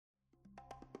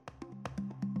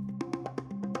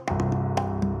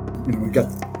we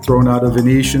got thrown out of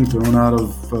Venetian, thrown out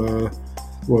of,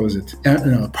 what was it?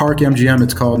 Park MGM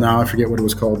it's called now. I forget what it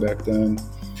was called back then.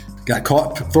 Got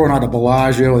caught, thrown out of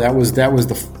Bellagio. That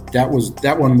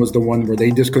one was the one where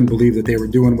they just couldn't believe that they were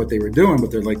doing what they were doing,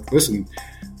 but they're like, listen,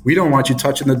 we don't want you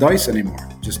touching the dice anymore.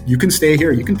 Just, you can stay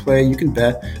here, you can play, you can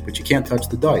bet, but you can't touch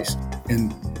the dice.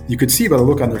 And you could see by the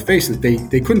look on their faces, they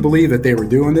couldn't believe that they were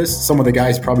doing this. Some of the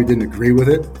guys probably didn't agree with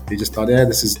it. They just thought,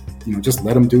 this is, just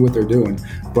let them do what they're doing.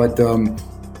 But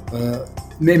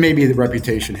maybe the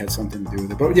reputation had something to do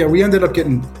with it. But yeah, we ended up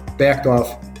getting backed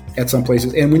off at some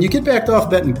places. And when you get backed off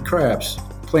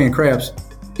playing craps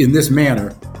in this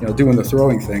manner, doing the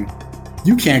throwing thing,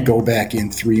 you can't go back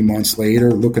in 3 months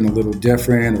later looking a little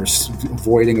different or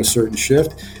avoiding a certain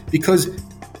shift, because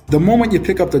the moment you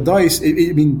pick up the dice,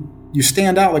 you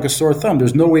stand out like a sore thumb.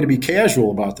 There's no way to be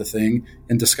casual about the thing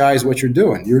and disguise what you're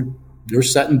doing. You're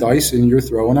setting dice and you're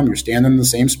throwing them. You're standing in the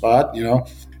same spot,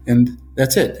 and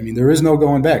that's it. There is no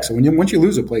going back. So once you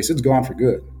lose a place, it's gone for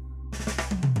good.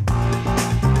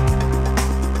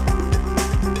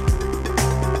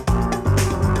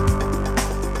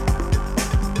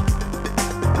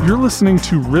 You're listening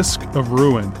to Risk of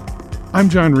Ruin. I'm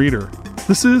John Reeder.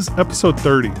 This is episode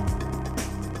 30,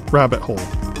 Rabbit Hole.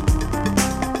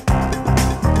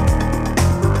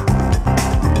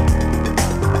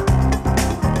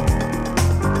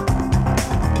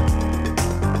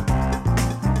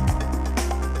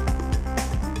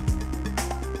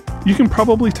 You can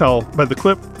probably tell by the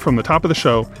clip from the top of the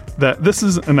show that this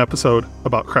is an episode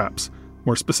about craps.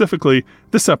 More specifically,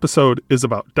 this episode is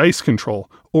about dice control,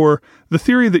 or the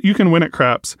theory that you can win at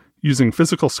craps using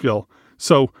physical skill.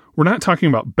 So we're not talking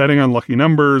about betting on lucky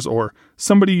numbers or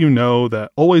somebody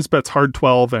that always bets hard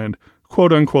 12 and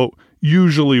quote-unquote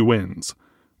usually wins.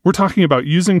 We're talking about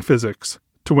using physics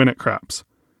to win at craps.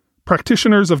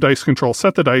 Practitioners of dice control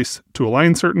set the dice to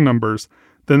align certain numbers,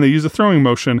 then they use a throwing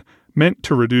motion meant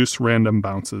to reduce random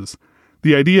bounces.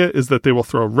 The idea is that they will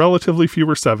throw relatively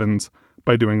fewer sevens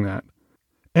by doing that.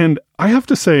 And I have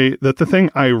to say that the thing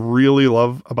I really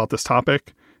love about this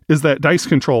topic is that dice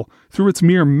control, through its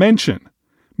mere mention,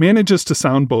 manages to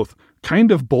sound both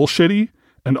kind of bullshitty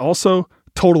and also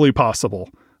totally possible.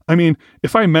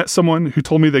 If I met someone who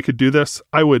told me they could do this,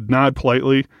 I would nod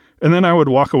politely, and then I would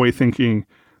walk away thinking,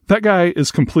 that guy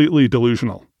is completely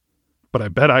delusional. But I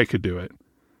bet I could do it.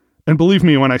 And believe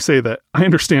me when I say that I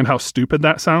understand how stupid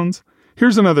that sounds.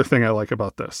 Here's another thing I like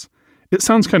about this. It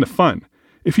sounds kind of fun.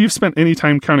 If you've spent any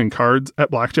time counting cards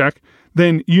at blackjack,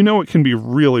 then it can be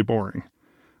really boring.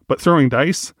 But throwing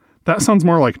dice, that sounds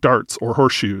more like darts or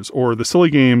horseshoes or the silly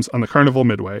games on the Carnival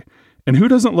Midway. And who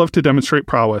doesn't love to demonstrate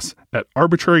prowess at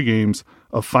arbitrary games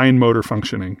of fine motor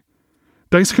functioning?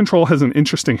 Dice control has an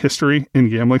interesting history in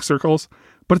gambling circles,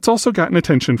 but it's also gotten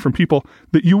attention from people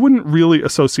that you wouldn't really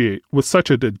associate with such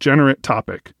a degenerate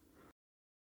topic.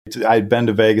 I'd been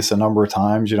to Vegas a number of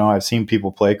times. I've seen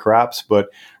people play craps, but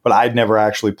I'd never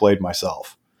actually played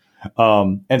myself.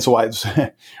 And so I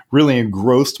really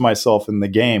engrossed myself in the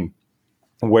game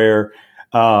where,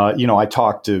 I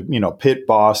talked to, pit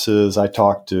bosses. I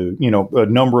talked to, a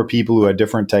number of people who had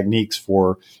different techniques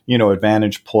for,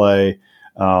 advantage play.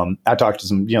 I talked to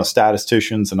some,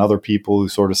 statisticians and other people who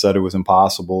sort of said it was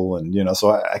impossible. And,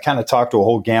 so I kind of talked to a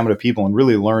whole gamut of people and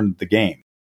really learned the game.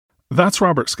 That's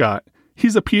Robert Scott.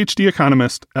 He's a PhD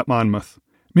economist at Monmouth.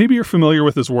 Maybe you're familiar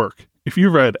with his work if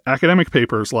you've read academic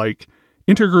papers like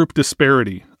Intergroup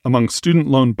Disparity Among Student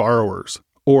Loan Borrowers,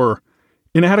 or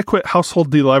Inadequate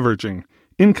Household Deleveraging,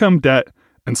 Income, Debt,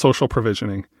 and Social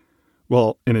Provisioning.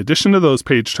 Well, in addition to those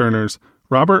page-turners,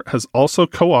 Robert has also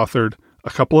co-authored a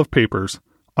couple of papers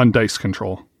on dice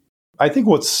control. I think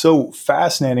what's so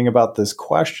fascinating about this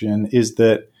question is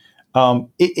that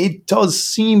it does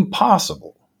seem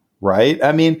possible, right?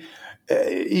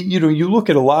 You look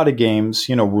at a lot of games,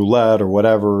 roulette or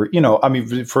whatever,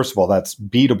 first of all, that's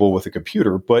beatable with a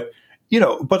computer, but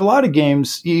a lot of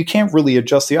games, you can't really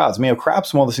adjust the odds. Craps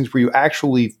is one of those things where you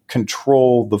actually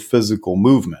control the physical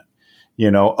movement,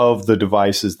 of the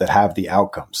devices that have the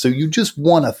outcome. So you just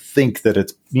want to think that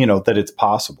it's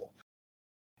possible.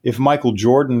 If Michael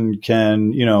Jordan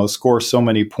can, score so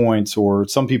many points, or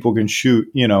some people can shoot,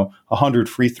 100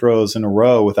 free throws in a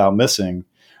row without missing,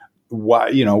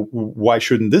 why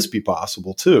shouldn't this be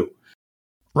possible too?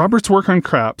 Robert's work on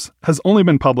craps has only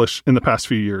been published in the past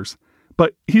few years,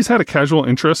 but he's had a casual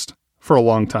interest for a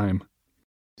long time.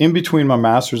 In between my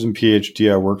master's and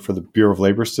PhD, I worked for the Bureau of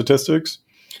Labor Statistics,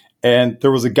 and there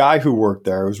was a guy who worked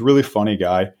there. It was a really funny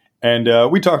guy,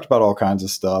 And we talked about all kinds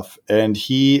of stuff. And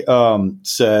he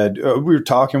said, we were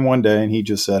talking one day, and he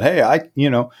just said, "Hey,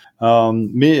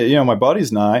 my buddies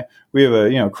and I, we have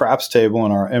a craps table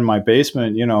in my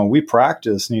basement. We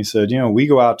practice." And he said, "We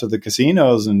go out to the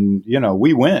casinos and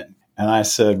we win." And I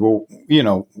said, "Well,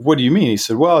 what do you mean?" He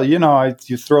said, "Well, you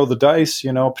throw the dice,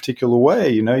 a particular way,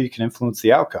 you can influence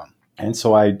the outcome." And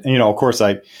so of course,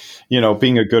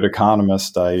 being a good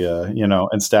economist,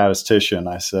 and statistician,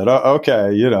 I said, "Oh,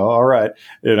 okay, all right,"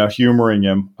 humoring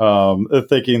him,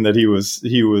 thinking that he was,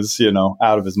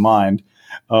 out of his mind,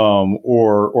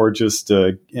 or just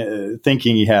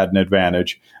thinking he had an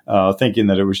advantage, thinking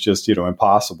that it was just,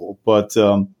 impossible. But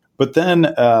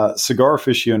then Cigar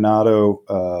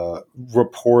Aficionado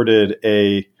reported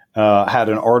had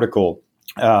an article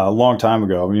a long time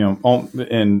ago,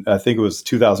 in I think it was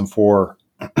 2004,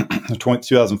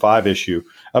 2005 issue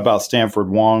about Stanford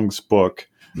Wong's book,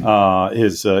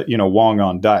 his Wong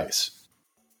on Dice.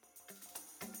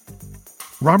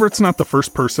 Robert's not the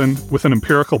first person with an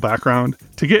empirical background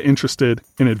to get interested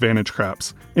in advantage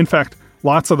craps. In fact,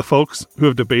 lots of the folks who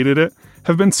have debated it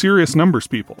have been serious numbers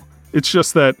people. It's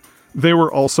just that they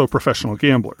were also professional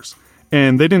gamblers,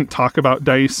 and they didn't talk about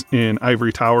dice in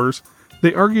ivory towers.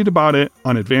 They argued about it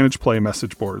on Advantage Play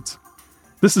message boards.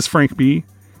 This is Frank B.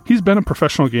 He's been a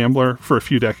professional gambler for a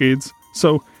few decades,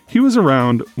 so he was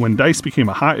around when dice became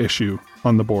a hot issue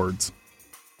on the boards.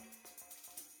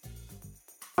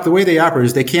 The way they operate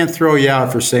is they can't throw you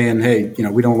out for saying, "Hey,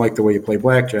 we don't like the way you play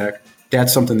blackjack."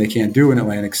 That's something they can't do in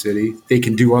Atlantic City. They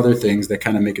can do other things that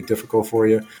kind of make it difficult for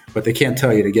you, but they can't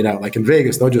tell you to get out. Like in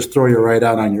Vegas, they'll just throw you right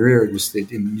out on your ear, and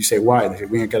you say, "Why?" They say,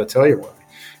 "We ain't got to tell you why."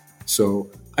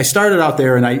 So I started out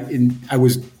there, and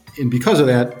because of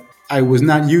that, I was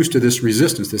not used to this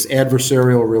resistance, this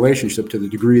adversarial relationship to the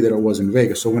degree that it was in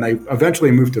Vegas. So when I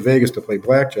eventually moved to Vegas to play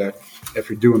blackjack,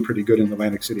 after doing pretty good in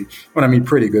Atlantic City, when I mean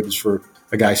pretty good is for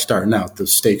a guy starting out, the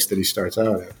stakes that he starts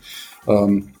out at,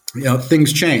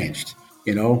 things changed.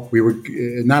 We were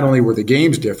not only were the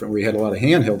games different, we had a lot of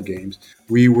handheld games.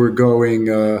 We were going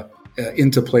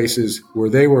into places where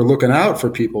they were looking out for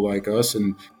people like us,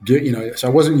 and so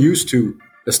I wasn't used to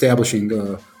establishing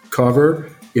cover.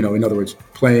 In other words,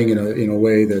 playing in a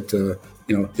way that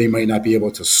they might not be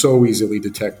able to so easily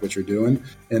detect what you're doing,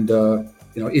 and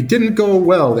it didn't go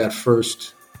well that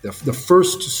first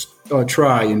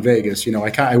try in Vegas.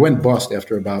 I went bust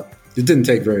after about. It didn't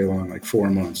take very long, like 4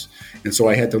 months, and so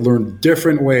I had to learn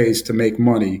different ways to make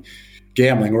money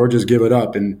gambling or just give it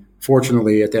up. And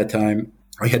fortunately, at that time,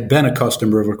 I had been a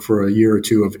customer for a year or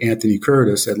two of Anthony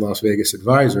Curtis at Las Vegas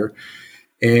Advisor,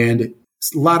 and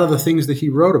a lot of the things that he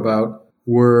wrote about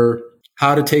were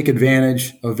how to take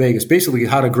advantage of Vegas, basically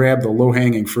how to grab the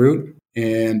low-hanging fruit.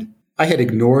 And I had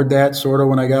ignored that sort of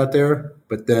when I got there.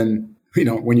 But then,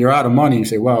 when you're out of money, you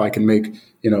say, wow, I can make,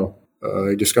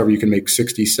 I discover you can make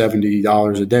 $60,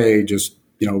 $70 a day just,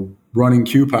 running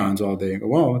coupons all day. And go,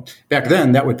 well, back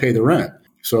then that would pay the rent.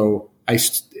 So I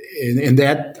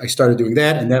started doing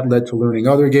that, and that led to learning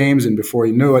other games. And before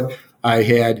you knew it, I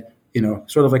had,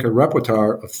 sort of like a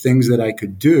repertoire of things that I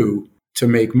could do to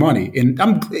make money. And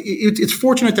it's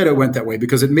fortunate that it went that way,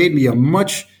 because it made me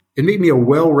a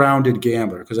well-rounded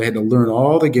gambler, because I had to learn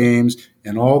all the games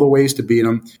and all the ways to beat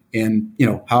them, and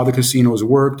how the casinos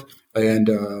worked, and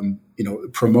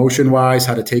promotion-wise,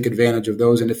 how to take advantage of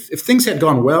those. And if things had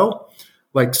gone well,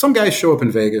 like some guys show up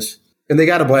in Vegas and they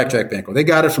got a blackjack bankroll, they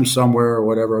got it from somewhere or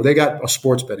whatever, or they got a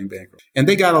sports betting bankroll, and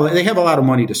they have a lot of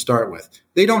money to start with.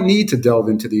 They don't need to delve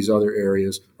into these other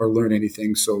areas or learn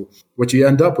anything. So what you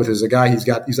end up with is a guy,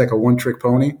 he's like a one-trick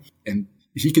pony, and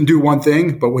he can do one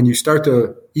thing, but when you start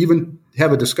to even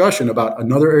have a discussion about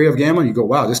another area of gambling, you go,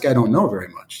 wow, this guy don't know very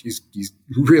much. He's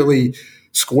really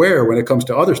square when it comes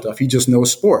to other stuff. He just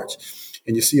knows sports.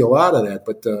 And you see a lot of that.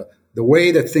 But the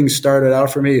way that things started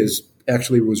out for me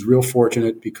was real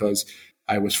fortunate, because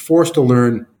I was forced to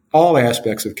learn all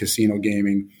aspects of casino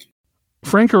gaming.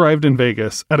 Frank arrived in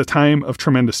Vegas at a time of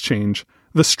tremendous change.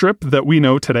 The Strip that we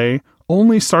know today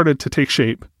only started to take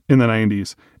shape in the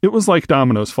 90s. It was like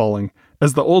dominoes falling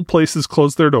as the old places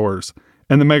closed their doors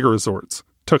and the mega resorts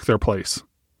took their place.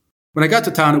 When I got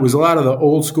to town, it was a lot of the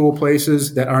old school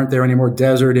places that aren't there anymore.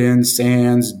 Desert Inn,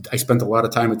 Sands. I spent a lot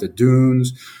of time at the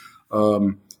Dunes.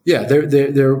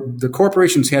 The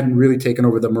corporations hadn't really taken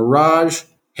over. The Mirage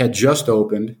had just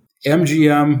opened.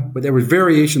 MGM, but there were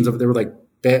variations of it. They were like,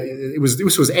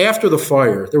 this was after the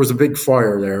fire. There was a big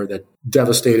fire there that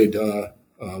devastated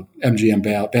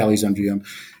MGM, Bally's MGM.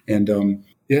 And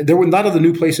there were a lot of the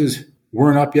new places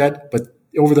weren't up yet, but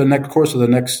over the course of the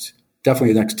next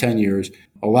definitely the next 10 years,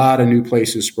 a lot of new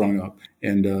places sprung up.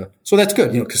 And so that's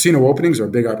good. Casino openings are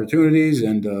big opportunities,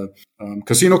 and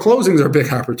casino closings are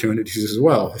big opportunities as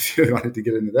well, if you wanted to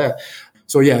get into that.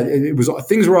 So yeah, it was,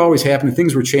 things were always happening,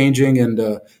 things were changing, and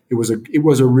it was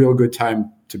a real good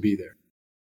time to be there.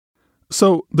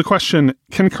 So the question,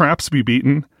 can craps be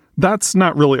beaten? That's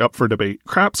not really up for debate.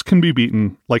 Craps can be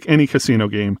beaten like any casino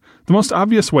game. The most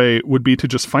obvious way would be to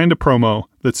just find a promo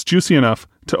that's juicy enough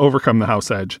to overcome the house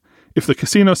edge. If the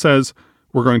casino says,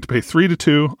 we're going to pay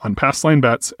 3-2 on pass line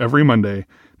bets every Monday,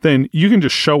 then you can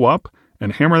just show up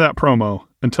and hammer that promo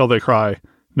until they cry,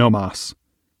 no mas.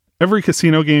 Every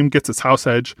casino game gets its house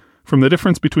edge from the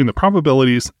difference between the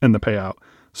probabilities and the payout.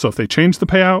 So if they change the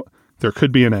payout, there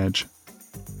could be an edge.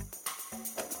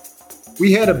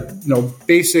 We had a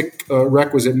basic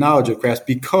requisite knowledge of craps,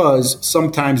 because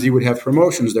sometimes you would have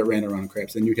promotions that ran around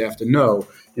craps, and you'd have to know,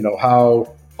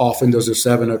 how often does a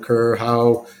 7 occur?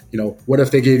 How, what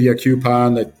if they gave you a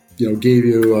coupon that, gave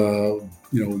you,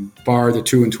 bar the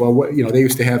 2 and 12? They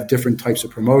used to have different types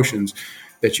of promotions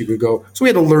that you could go. So we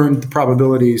had to learn the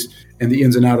probabilities and the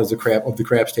ins and outs of the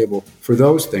craps table for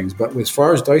those things. But as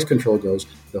far as dice control goes,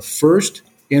 the first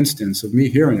instance of me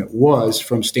hearing it was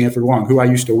from Stanford Wong, who I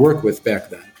used to work with back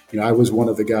then. I was one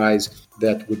of the guys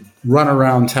that would run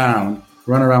around town,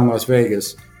 run around Las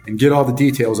Vegas, and get all the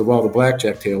details of all the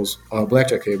blackjack tables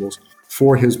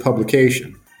for his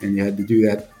publication. And you had to do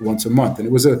that once a month. And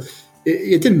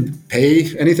it didn't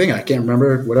pay anything. I can't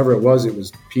remember. Whatever it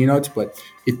was peanuts. But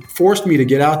it forced me to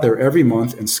get out there every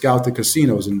month and scout the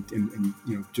casinos and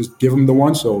just give them the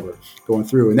once-over going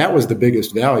through. And that was the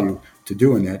biggest value to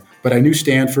doing that. But I knew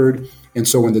Stanford. And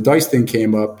so when the dice thing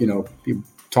came up, people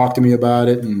talked to me about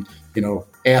it and,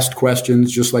 asked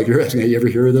questions just like you're asking, you ever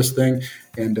hear of this thing?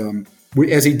 And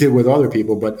as he did with other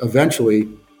people. But eventually,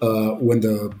 when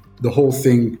the whole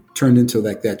thing turned into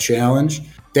like that challenge,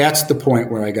 that's the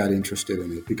point where I got interested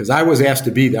in it, because I was asked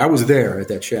to be there. I was there at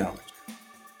that challenge.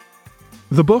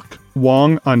 The book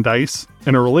Wong on Dice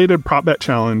and a related prop bet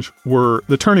challenge were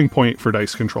the turning point for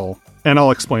dice control, and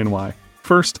I'll explain why.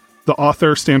 First, the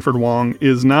author, Stanford Wong,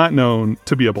 is not known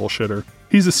to be a bullshitter.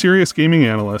 He's a serious gaming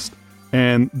analyst,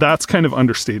 and that's kind of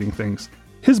understating things.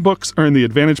 His books are in the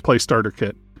Advantage Play Starter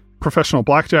Kit. Professional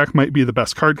Blackjack might be the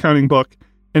best card counting book,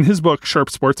 and his book, Sharp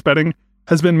Sports Betting,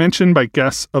 has been mentioned by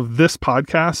guests of this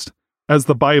podcast as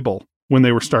the Bible when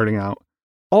they were starting out.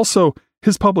 Also,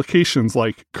 his publications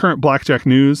like Current Blackjack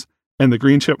News and the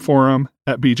Green Chip Forum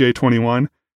at BJ21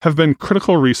 have been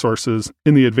critical resources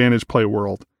in the Advantage Play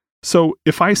world. So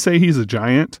if I say he's a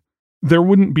giant, there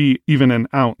wouldn't be even an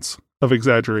ounce of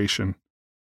exaggeration.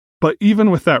 But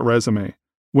even with that resume,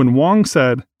 when Wong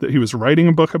said that he was writing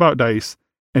a book about dice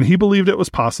and he believed it was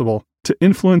possible to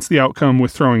influence the outcome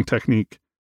with throwing technique,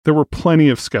 there were plenty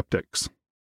of skeptics.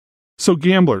 So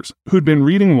gamblers who'd been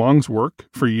reading Wong's work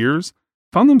for years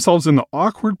found themselves in the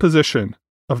awkward position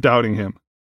of doubting him.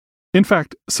 In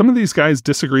fact, some of these guys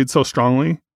disagreed so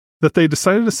strongly that they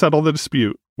decided to settle the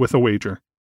dispute with a wager.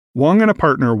 Wong and a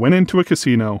partner went into a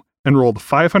casino and rolled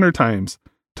 500 times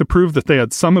to prove that they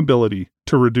had some ability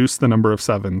to reduce the number of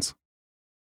sevens.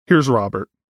 Here's Robert.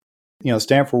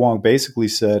 Stanford Wong basically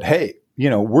said, hey,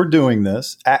 we're doing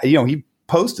this. He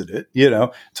posted it,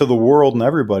 to the world and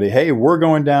everybody. Hey, we're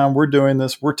going down. We're doing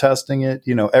this. We're testing it.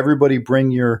 Everybody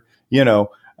bring your,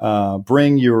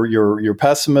 bring your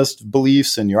pessimist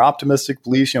beliefs and your optimistic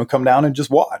beliefs, come down and just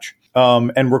watch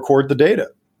and record the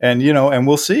data. And, and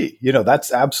we'll see,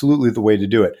 that's absolutely the way to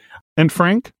do it. And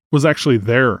Frank was actually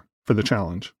there for the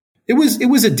challenge. It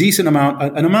was a decent amount,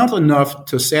 an amount enough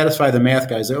to satisfy the math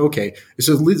guys that, okay, this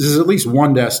is at least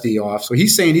one SD off. So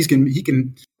he's saying he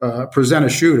can present a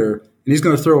shooter and he's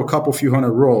going to throw a couple few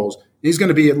hundred rolls. He's going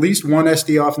to be at least one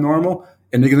SD off normal,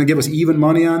 and they're going to give us even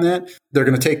money on that. They're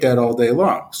going to take that all day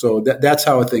long. So that's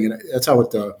how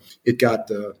it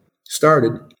got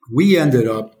started.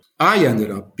 I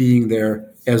ended up being there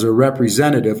as a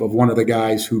representative of one of the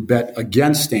guys who bet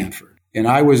against Stanford, and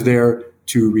I was there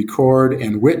to record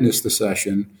and witness the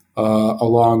session,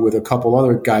 along with a couple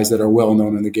other guys that are well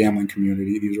known in the gambling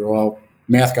community. These are all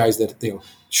math guys that,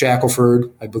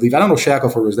 Shackelford, I believe. I don't know if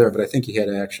Shackelford was there, but I think he had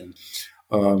action.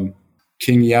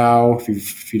 King Yao,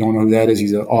 if you don't know who that is,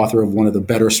 he's the author of one of the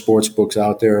better sports books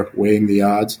out there, Weighing the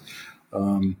Odds.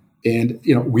 And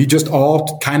we just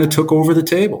all kind of took over the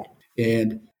table.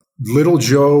 And Little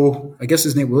Joe, I guess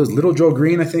his name was Little Joe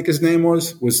Green, I think his name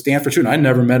was Stanford student. I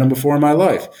never met him before in my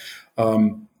life.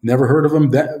 Never heard of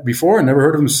him before and never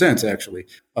heard of him since, actually.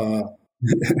 But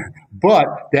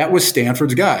that was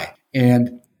Stanford's guy.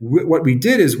 And what we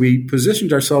did is we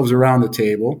positioned ourselves around the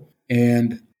table,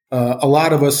 and a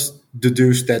lot of us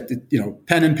deduced that,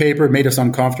 pen and paper made us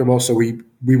uncomfortable. So we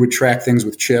would track things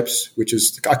with chips, which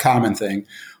is a common thing.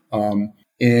 And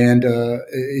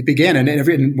it began.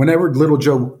 And whenever little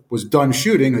Joe was done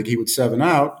shooting, like he would 7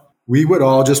 out, we would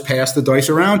all just pass the dice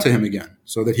around to him again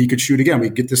so that he could shoot again.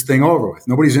 We'd get this thing over with.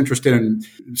 Nobody's interested in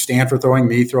Stanford throwing,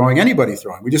 me throwing, anybody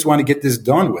throwing. We just want to get this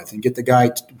done with and get the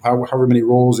guy however many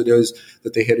rolls it is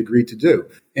that they had agreed to do.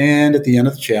 And at the end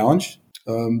of the challenge,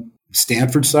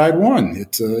 Stanford side won.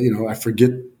 It's I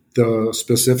forget the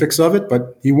specifics of it,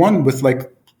 but he won with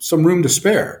like some room to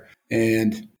spare.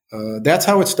 And that's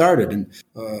how it started. And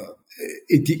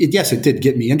yes, it did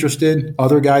get me interested,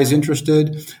 other guys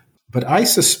interested. But I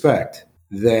suspect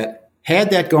that had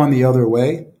that gone the other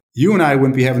way, you and I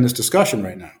wouldn't be having this discussion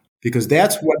right now, because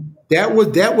that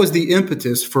was the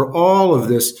impetus for all of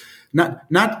this.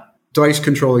 Not dice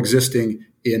control existing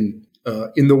in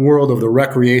the world of the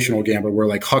recreational gambler, where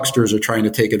like hucksters are trying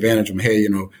to take advantage of them. Hey,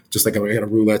 just like I got a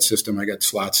roulette system, I got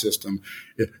slot system.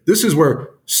 This is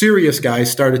where serious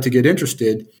guys started to get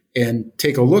interested and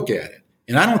take a look at it.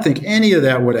 And I don't think any of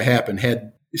that would have happened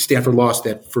had Stanford lost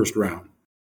that first round.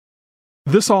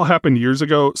 This all happened years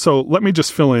ago, so let me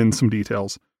just fill in some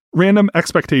details. Random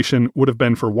expectation would have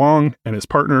been for Wong and his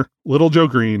partner, Little Joe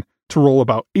Green, to roll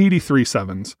about 83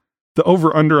 sevens. The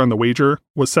over-under on the wager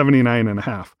was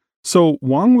 79.5, so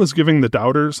Wong was giving the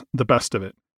doubters the best of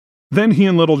it. Then he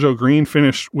and Little Joe Green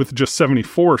finished with just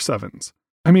 74 sevens.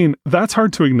 I mean, that's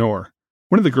hard to ignore.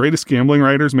 One of the greatest gambling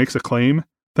writers makes a claim,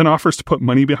 then offers to put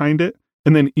money behind it,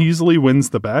 and then easily wins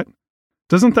the bet.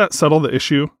 Doesn't that settle the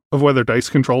issue of whether dice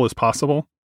control is possible?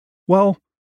 Well,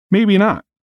 maybe not.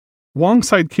 Wong's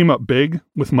side came up big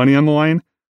with money on the line,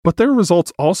 but their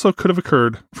results also could have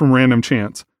occurred from random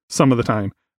chance some of the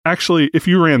time. Actually, if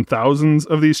you ran thousands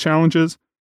of these challenges,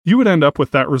 you would end up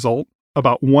with that result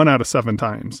about 1 out of 7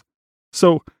 times.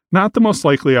 So, not the most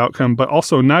likely outcome, but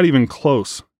also not even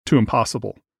close to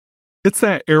impossible. It's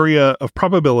that area of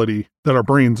probability that our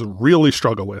brains really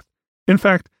struggle with. In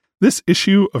fact, this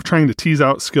issue of trying to tease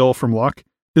out skill from luck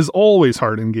is always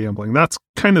hard in gambling. That's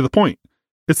kind of the point.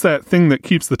 It's that thing that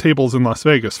keeps the tables in Las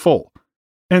Vegas full.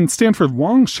 And Stanford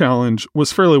Wong's challenge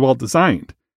was fairly well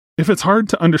designed. If it's hard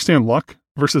to understand luck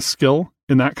versus skill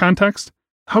in that context,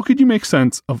 how could you make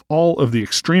sense of all of the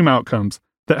extreme outcomes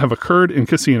that have occurred in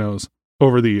casinos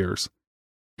over the years?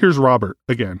 Here's Robert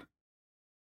again.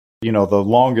 The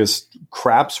longest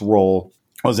craps roll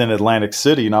was in Atlantic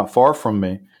City, not far from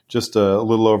me, just a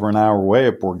little over an hour away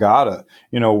at Borgata,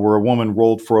 where a woman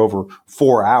rolled for over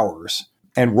 4 hours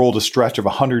and rolled a stretch of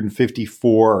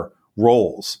 154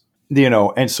 rolls,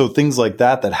 and so things like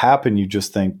that happen, you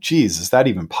just think, geez, is that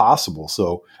even possible?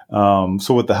 So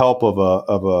with the help of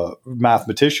a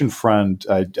mathematician friend,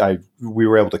 we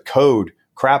were able to code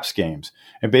craps games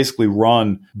and basically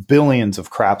run billions of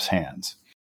craps hands.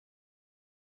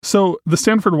 So the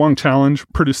Stanford Wong challenge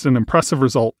produced an impressive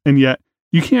result, and yet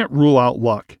you can't rule out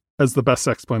luck as the best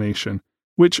explanation,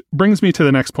 which brings me to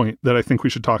the next point that I think we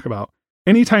should talk about.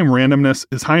 Anytime randomness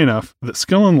is high enough that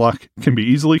skill and luck can be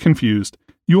easily confused,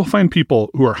 you will find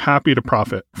people who are happy to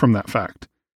profit from that fact.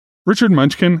 Richard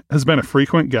Munchkin has been a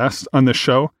frequent guest on this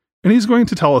show, and he's going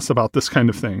to tell us about this kind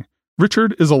of thing.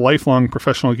 Richard is a lifelong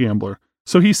professional gambler,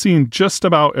 so he's seen just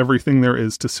about everything there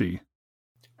is to see.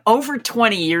 Over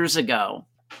 20 years ago,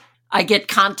 I get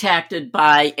contacted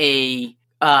by a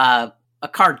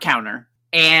card counter,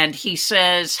 and he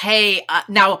says, hey,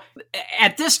 now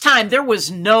at this time, there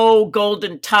was no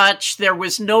Golden Touch. There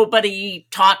was nobody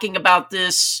talking about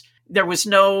this. There was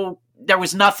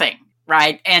nothing,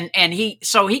 right? And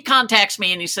he contacts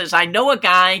me and he says, I know a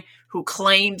guy who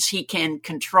claims he can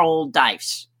control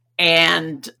dice.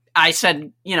 And I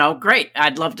said, great.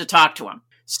 I'd love to talk to him.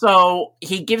 So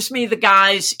he gives me the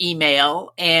guy's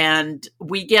email and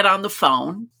we get on the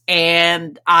phone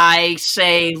and I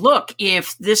say, look,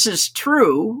 if this is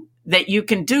true that you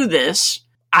can do this,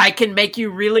 I can make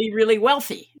you really, really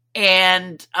wealthy.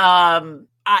 And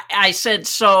I said,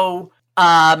 so,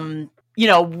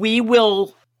 we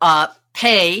will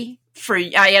pay for,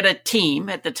 I had a team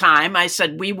at the time. I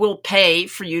said, we will pay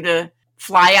for you to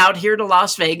fly out here to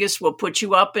Las Vegas. We'll put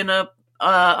you up in a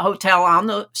hotel on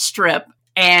the Strip.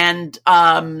 And,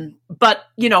 but,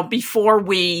 before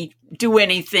we do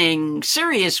anything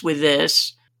serious with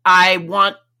this, I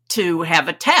want to have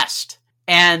a test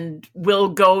and we'll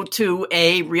go to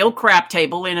a real crap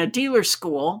table in a dealer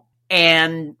school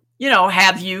and,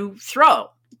 have you throw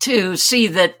to see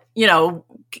that,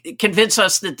 convince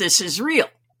us that this is real.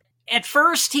 At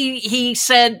first he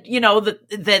said,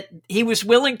 that he was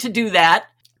willing to do that.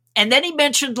 And then he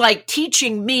mentioned like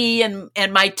teaching me and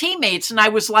my teammates. And I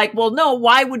was like, well, no,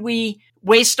 why would we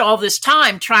waste all this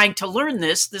time trying to learn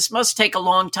this. This must take a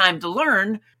long time to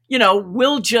learn.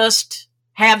 We'll just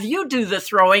have you do the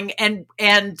throwing. And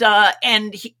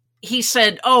he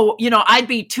said, oh, I'd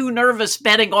be too nervous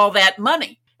betting all that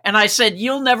money. And I said,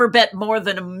 you'll never bet more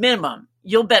than a minimum.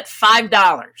 You'll bet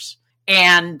 $5.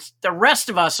 And the rest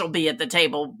of us will be at the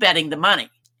table betting the money.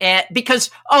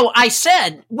 Because I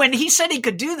said, when he said he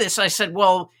could do this, I said,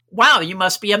 well, wow, you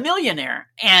must be a millionaire.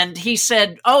 And he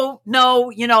said, oh,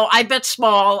 no, I bet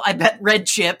small. I bet red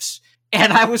chips.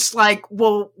 And I was like,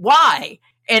 well, why?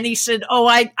 And he said, oh,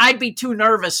 I'd be too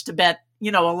nervous to bet,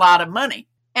 a lot of money.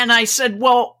 And I said,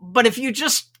 well, but if you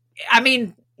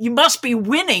you must be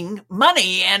winning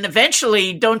money, and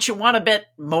eventually don't you want to bet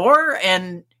more?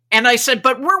 And I said,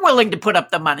 but we're willing to put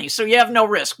up the money, so you have no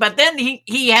risk. But then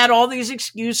he had all these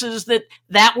excuses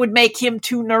that would make him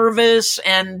too nervous,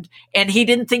 and he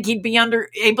didn't think he'd be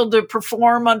able to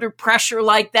perform under pressure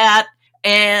like that.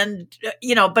 And,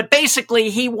 but basically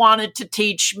he wanted to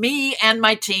teach me and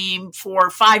my team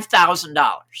for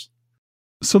 $5,000.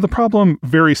 So the problem,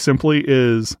 very simply,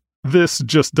 is this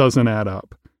just doesn't add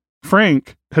up.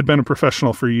 Frank had been a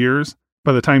professional for years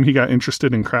by the time he got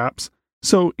interested in craps,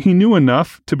 so he knew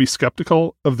enough to be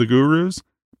skeptical of the gurus,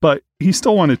 but he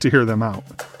still wanted to hear them out.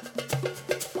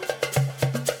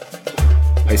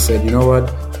 I said, you know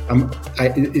what?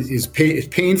 As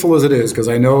painful as it is, because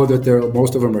I know that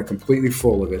most of them are completely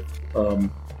full of it,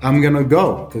 I'm going to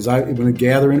go, because I'm going to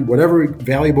gather in whatever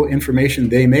valuable information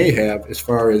they may have as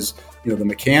far as the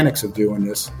mechanics of doing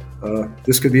this.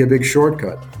 This could be a big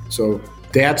shortcut. So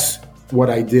that's what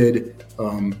I did.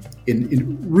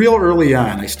 In real early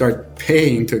on, I started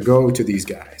paying to go to these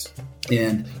guys,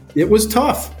 and it was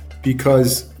tough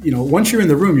because once you're in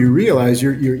the room, you realize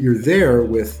you're there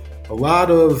with a lot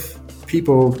of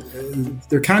people.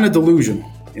 They're kind of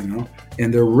delusional,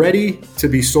 and they're ready to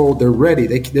be sold. They're ready.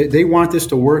 They want this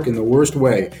to work in the worst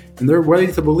way, and they're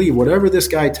ready to believe whatever this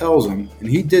guy tells them. And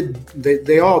he did.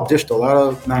 They all dished a lot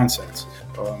of nonsense.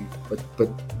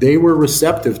 But they were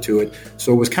receptive to it.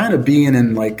 So it was kind of being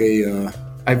in like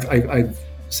I've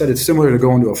said it's similar to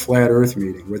going to a flat Earth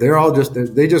meeting where they're all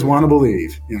they just want to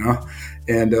believe,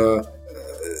 and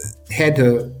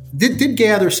did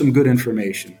gather some good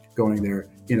information going there,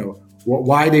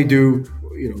 why they do,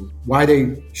 why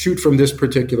they shoot from this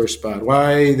particular spot,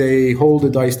 why they hold the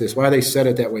dice this, why they set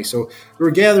it that way. So we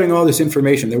were gathering all this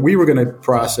information that we were going to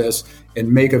process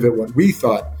and make of it what we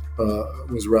thought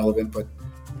was relevant, but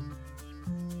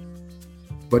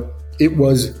it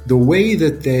was the way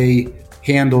that they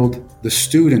handled the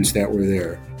students that were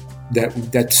there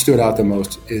that stood out the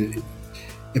most.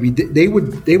 They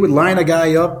would line a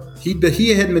guy up. He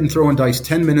hadn't been throwing dice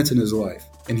 10 minutes in his life,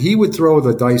 and he would throw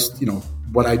the dice,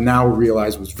 what I now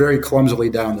realize was very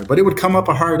clumsily down there, but it would come up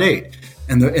a hard 8,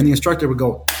 and the instructor would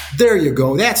go, "There you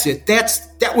go, that's it.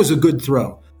 That was a good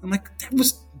throw." I'm like, that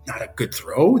was not a good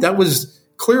throw. That was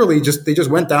clearly they just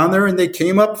went down there and they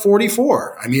came up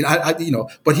 44.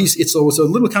 But it's a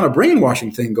little kind of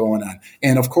brainwashing thing going on.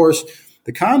 And of course,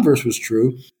 the converse was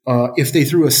true. If they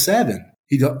threw a 7,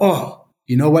 he'd go, "Oh,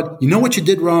 you know what? You know what you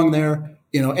did wrong there?"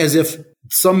 As if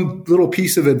some little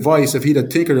piece of advice, if he'd have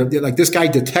tinkered, like this guy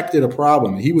detected a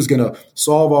problem, he was going to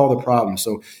solve all the problems.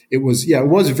 So it was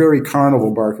very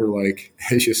Carnival Barker-like,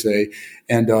 as you say.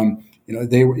 And,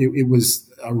 it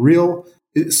was a real,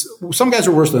 some guys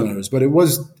were worse than others, but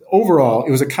overall,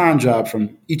 it was a con job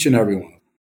from each and every one.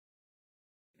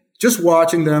 Just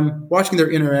watching their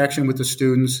interaction with the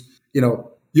students,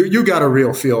 you got a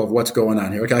real feel of what's going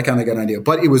on here. Okay, I kind of got an idea.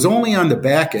 But it was only on the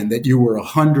back end that you were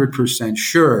 100%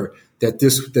 sure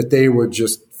that they were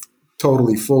just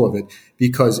totally full of it,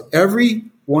 because every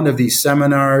one of these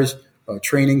seminars,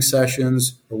 training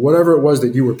sessions, or whatever it was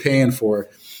that you were paying for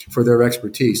their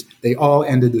expertise, they all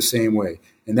ended the same way.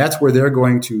 And that's where they're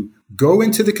going to go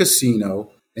into the casino,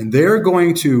 and they're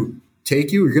going to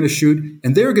take you, you're going to shoot,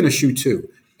 and they're going to shoot too.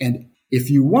 And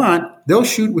if you want, they'll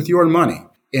shoot with your money.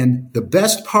 And the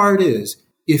best part is,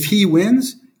 if he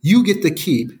wins, you get to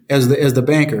keep, as the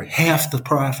banker, half the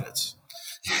profits.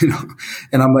 And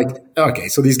I'm like, okay,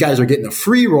 so these guys are getting a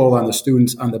free roll on the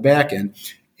students on the back end.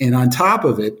 And on top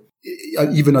of it,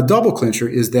 even a double clincher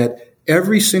is that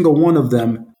every single one of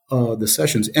them, the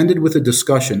sessions ended with a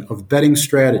discussion of betting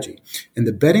strategy. And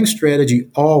the betting strategy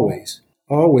always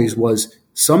was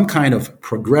some kind of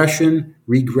progression,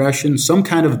 regression, some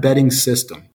kind of betting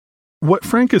system. What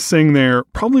Frank is saying there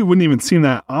probably wouldn't even seem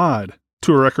that odd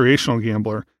to a recreational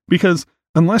gambler, because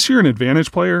unless you're an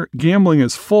advantage player, gambling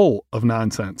is full of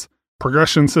nonsense.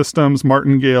 Progression systems,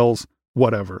 martingales,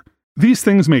 whatever. These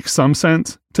things make some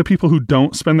sense to people who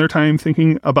don't spend their time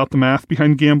thinking about the math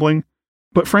behind gambling,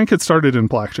 but Frank had started in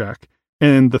blackjack,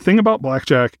 And the thing about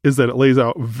blackjack is that it lays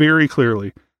out very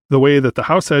clearly the way that the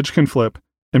house edge can flip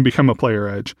and become a player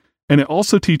edge. And it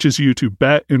also teaches you to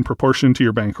bet in proportion to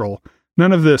your bankroll.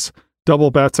 None of this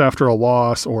double bets after a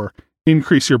loss or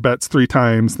increase your bets 3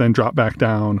 times, then drop back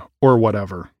down or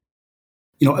whatever.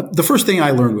 The first thing I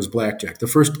learned was blackjack. The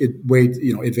first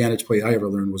advantage play I ever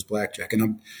learned was blackjack. And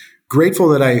I'm grateful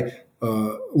that I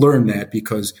learned that,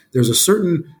 because there's a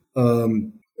certain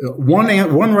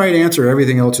one right answer,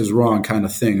 everything else is wrong kind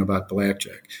of thing about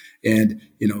blackjack. And,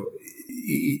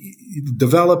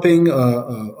 developing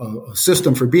a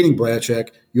system for beating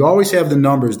blackjack, you always have the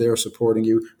numbers there supporting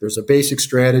you. There's a basic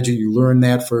strategy. You learn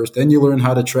that first. Then you learn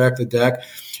how to track the deck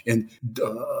and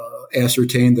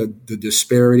ascertain the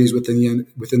disparities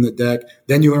within the deck.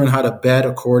 Then you learn how to bet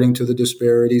according to the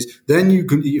disparities. Then you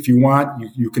can, if you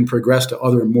want, you can progress to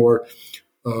other more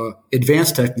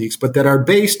advanced techniques, but that are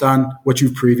based on what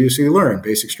you've previously learned.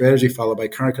 Basic strategy followed by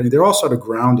card counting. They're all sort of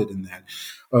grounded in that.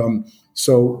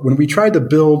 So when we tried to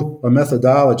build a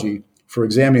methodology for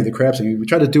examining the craps, we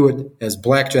tried to do it as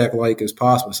blackjack-like as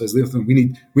possible. So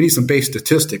we need some base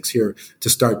statistics here to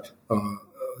start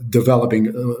developing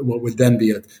what would then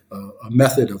be a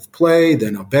method of play,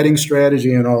 then a betting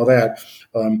strategy, and all that.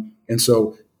 And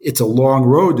so it's a long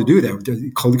road to do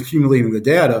that. Accumulating the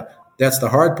data, that's the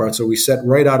hard part. So we set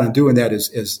right out on doing that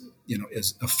as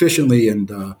efficiently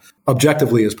and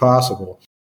objectively as possible.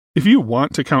 If you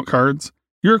want to count cards,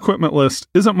 your equipment list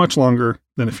isn't much longer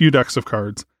than a few decks of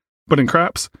cards. But in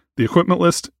craps, the equipment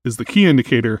list is the key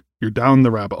indicator you're down the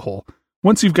rabbit hole.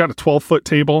 Once you've got a 12-foot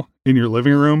table in your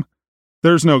living room,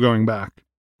 there's no going back.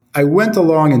 I went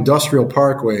along Industrial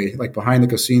Parkway, like behind the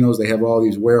casinos. They have all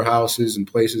these warehouses and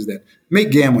places that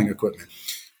make gambling equipment.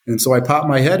 And so I popped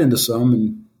my head into some,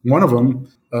 and one of them,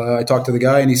 I talked to the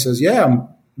guy, and he says, yeah, I'm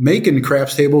making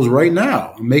craps tables right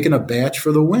now. I'm making a batch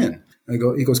for the win.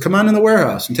 He goes, come on in the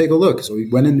warehouse and take a look. So we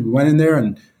went in there,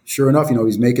 and sure enough,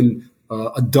 he's making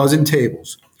a dozen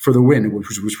tables for the win,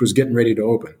 which was getting ready to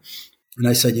open. And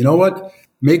I said, you know what?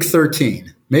 Make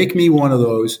 13. Make me one of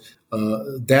those.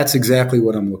 That's exactly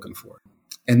what I'm looking for.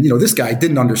 And, this guy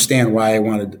didn't understand why I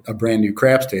wanted a brand new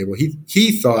craps table.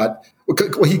 He thought,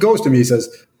 well, he goes to me, he says,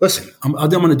 listen, I'm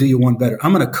going to do you one better.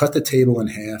 I'm going to cut the table in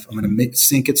half. I'm going to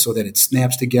sink it so that it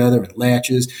snaps together and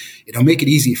latches. It'll make it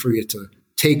easy for you to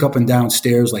take up and down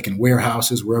stairs, like in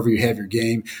warehouses, wherever you have your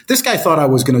game. This guy thought I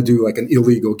was going to do like an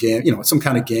illegal game, some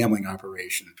kind of gambling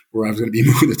operation where I was going to be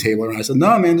moving the table around. I said,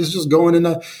 no, man, this is just going in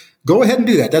go ahead and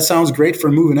do that. That sounds great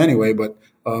for moving anyway, but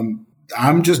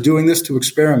I'm just doing this to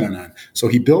experiment on. So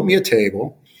he built me a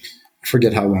table. I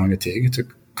forget how long it took. It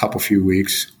took a few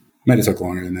weeks. Might have took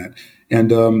longer than that. And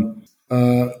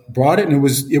brought it, and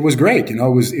it was great. It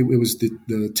was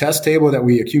the test table that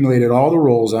we accumulated all the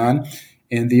rolls on.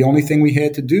 And the only thing we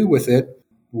had to do with it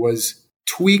was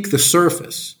tweak the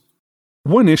surface.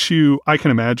 One issue I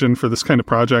can imagine for this kind of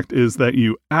project is that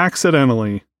you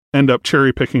accidentally end up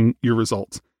cherry picking your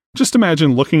results. Just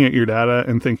imagine looking at your data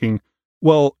and thinking,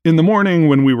 well, in the morning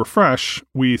when we were fresh,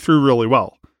 we threw really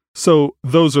well. So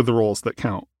those are the rolls that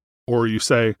count. Or you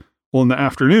say, well, in the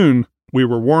afternoon, we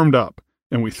were warmed up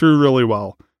and we threw really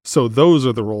well. So those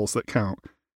are the rolls that count.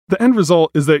 The end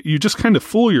result is that you just kind of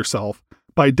fool yourself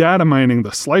by data mining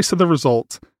the slice of the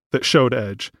results that showed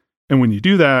edge. And when you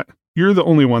do that, you're the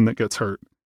only one that gets hurt.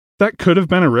 That could have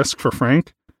been a risk for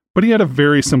Frank, but he had a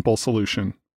very simple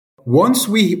solution. Once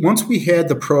we had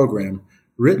the program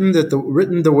written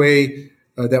the way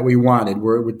that we wanted,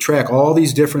 where it would track all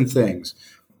these different things,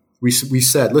 we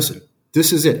said, listen,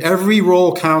 this is it. Every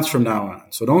roll counts from now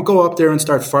on. So don't go up there and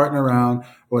start farting around,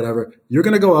 whatever. You're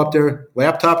going to go up there,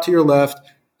 laptop to your left,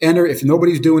 enter. If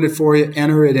nobody's doing it for you,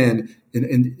 enter it in.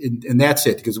 And that's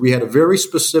it, because we had a very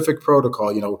specific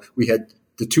protocol. We had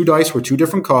the 2 dice were 2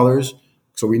 different colors,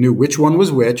 so we knew which one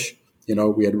was which.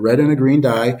 We had red and a green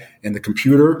die, and the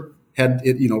computer had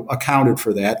it, accounted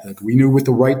for that. Like, we knew what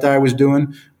the right die was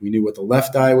doing, we knew what the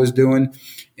left die was doing,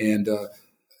 and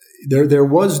there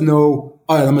was no,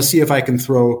 all right, I'm going to see if I can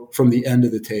throw from the end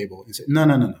of the table. And say,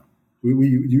 no.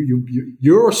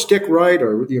 You're stick right,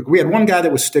 or we had one guy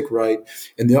that was stick right,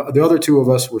 and the other 2 of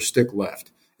us were stick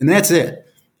left. And that's it.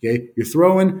 Okay, you're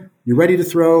throwing, you're ready to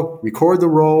throw, record the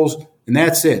rolls, and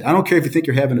that's it. I don't care if you think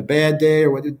you're having a bad day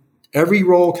or what. Every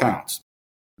roll counts.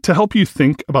 To help you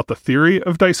think about the theory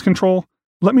of dice control,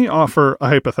 let me offer a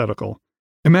hypothetical.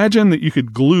 Imagine that you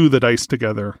could glue the dice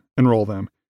together and roll them.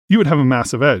 You would have a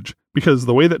massive edge, because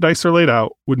the way that dice are laid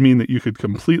out would mean that you could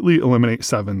completely eliminate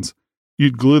 7s.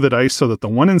 You'd glue the dice so that the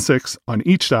 1 and 6 on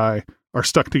each die are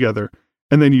stuck together,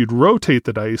 and then you'd rotate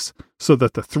the dice so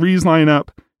that the 3s line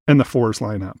up and the 4s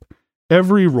line up.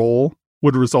 Every roll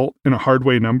would result in a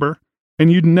hardway number,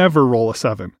 and you'd never roll a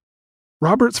 7.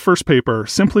 Robert's first paper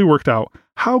simply worked out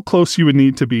how close you would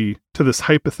need to be to this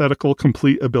hypothetical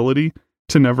complete ability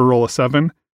to never roll a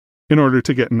 7 in order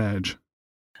to get an edge.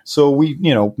 So we,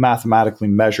 mathematically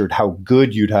measured how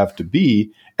good you'd have to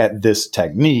be at this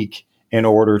technique in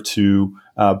order to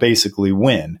basically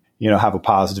win, have a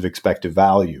positive expected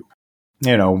value.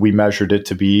 We measured it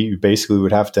to be, you basically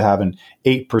would have to have an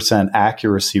 8%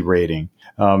 accuracy rating,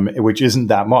 which isn't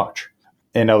that much.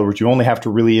 In other words, you only have to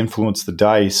really influence the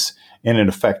dice in an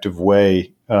effective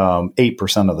way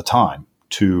 8% of the time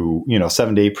to,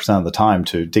 7 to 8% of the time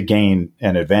to gain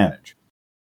an advantage.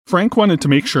 Frank wanted to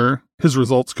make sure his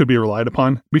results could be relied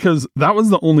upon because that was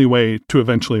the only way to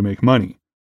eventually make money.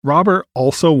 Robert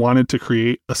also wanted to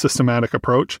create a systematic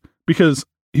approach because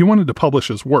he wanted to publish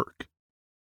his work.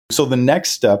 So the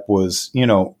next step was,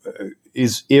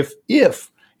 is if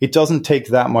it doesn't take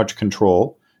that much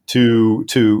control to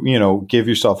give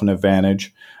yourself an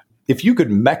advantage, if you could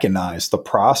mechanize the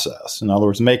process, in other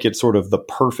words, make it sort of the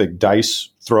perfect dice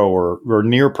thrower or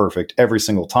near perfect every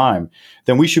single time,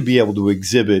 then we should be able to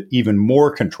exhibit even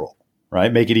more control,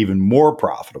 right? Make it even more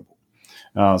profitable.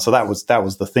 So that was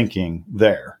the thinking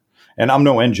there. And I'm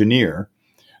no engineer,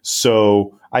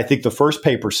 so I think the first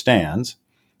paper stands,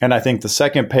 and I think the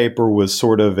second paper was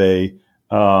sort of an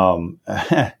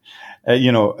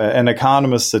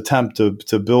economist's attempt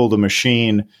to build a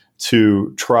machine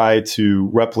to try to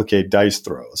replicate dice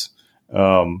throws,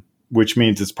 which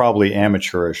means it's probably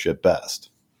amateurish at best.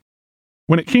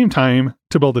 When it came time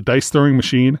to build a dice throwing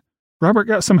machine, Robert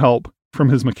got some help from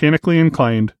his mechanically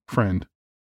inclined friend.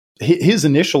 His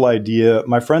initial idea,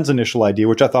 my friend's initial idea,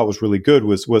 which I thought was really good,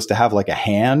 was to have like a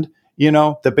hand,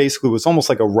 that basically was almost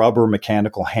like a rubber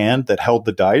mechanical hand that held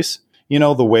the dice,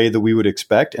 the way that we would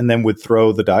expect, and then would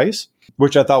throw the dice,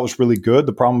 which I thought was really good.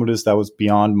 The problem is that was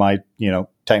beyond my,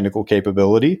 technical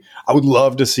capability. I would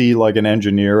love to see like an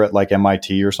engineer at like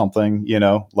MIT or something,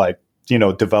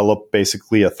 develop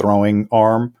basically a throwing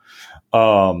arm.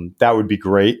 That would be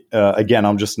great. Again,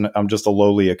 I'm just a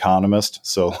lowly economist.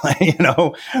 So,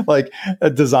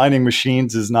 designing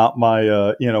machines is not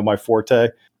my, my forte.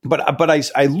 But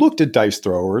I looked at dice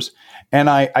throwers, and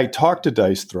I talked to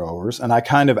dice throwers, and I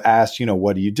kind of asked,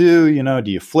 what do you do?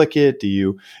 Do you flick it? Do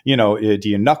you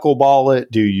knuckleball it?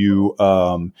 Do you,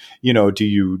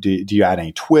 do you add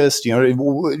any twist?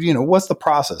 What's the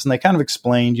process? And they kind of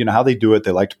explained, how they do it.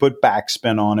 They like to put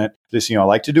backspin on it. This, I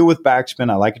like to do it with backspin.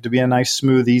 I like it to be a nice,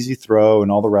 smooth, easy throw and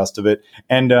all the rest of it.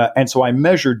 And so I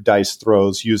measured dice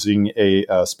throws using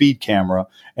a speed camera,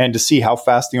 and to see how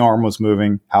fast the arm was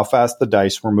moving, how fast the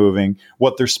dice were moving,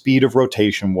 what their speed of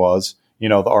rotation was, the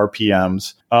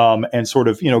RPMs, and sort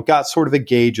of, got sort of a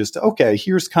gauge as to, okay,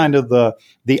 here's kind of the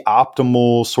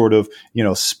optimal sort of,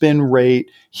 spin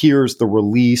rate. Here's the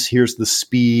release. Here's the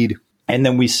speed. And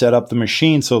then we set up the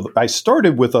machine. So I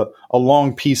started with a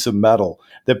long piece of metal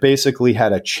that basically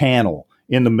had a channel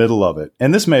in the middle of it.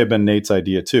 And this may have been Nate's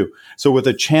idea too. So with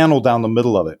a channel down the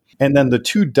middle of it. And then the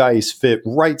two dice fit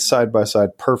right side by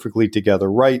side perfectly together,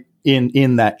 right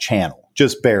in that channel,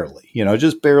 just barely,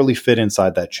 just barely fit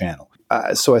inside that channel.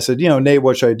 So I said, Nate,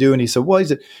 what should I do? And he said, well,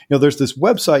 there's this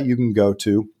website you can go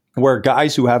to where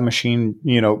guys who have machine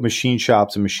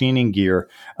shops and machining gear,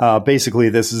 basically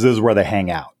this is where they hang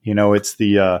out. It's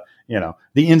the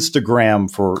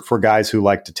Instagram for guys who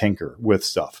like to tinker with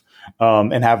stuff.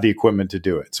 And have the equipment to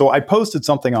do it. So I posted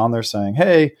something on there saying,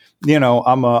 hey,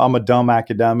 I'm a dumb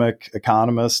academic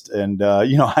economist, and,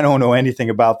 I don't know anything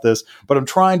about this, but I'm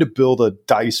trying to build a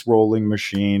dice rolling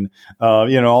machine,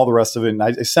 all the rest of it. And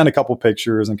I sent a couple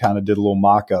pictures and kind of did a little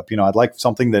mock-up. I'd like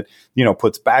something that,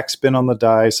 puts backspin on the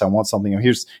dice. I want something,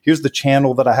 here's the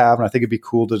channel that I have, and I think it'd be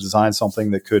cool to design something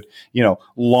that could,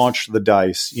 launch the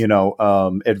dice,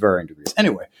 at varying degrees.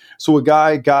 Anyway, so a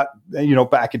guy got,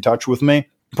 back in touch with me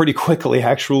pretty quickly,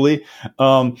 actually.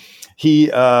 He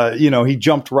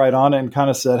jumped right on it and kind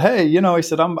of said, hey, he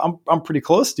said, I'm pretty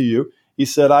close to you. He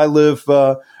said, I live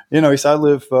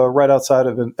right outside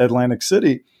of Atlantic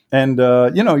City. And,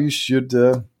 you should,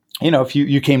 if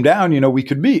you came down, we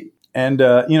could meet. And,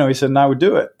 he said, and I would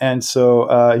do it. And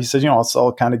so, he said,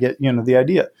 I'll kind of get, the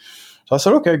idea. So I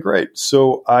said, okay, great.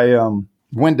 So I,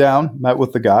 went down, met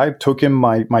with the guy, took him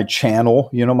my channel,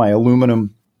 my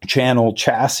aluminum channel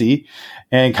chassis,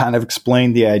 and kind of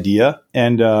explained the idea.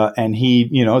 And he,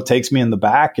 takes me in the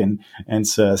back and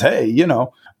says, hey, he said,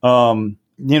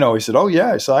 oh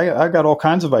yeah. So I got all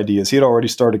kinds of ideas. He had already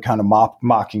started kind of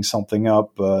mocking something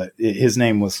up. His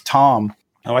name was Tom.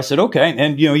 Oh, I said, okay.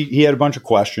 And, he had a bunch of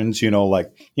questions,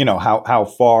 how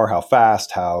far, how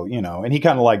fast, and he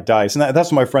kind of liked dice. And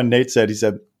that's what my friend Nate said. He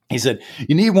said, He said,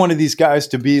 you need one of these guys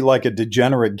to be like a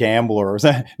degenerate gambler.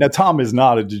 Now, Tom is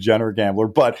not a degenerate gambler,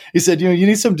 but he said, you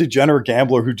need some degenerate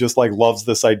gambler who just like loves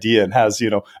this idea and has,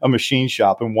 a machine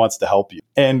shop and wants to help you.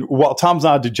 And while Tom's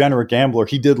not a degenerate gambler,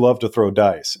 he did love to throw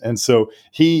dice. And so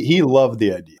he loved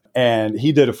the idea and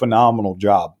he did a phenomenal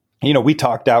job. We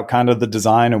talked out kind of the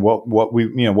design and what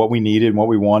we needed and what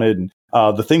we wanted. And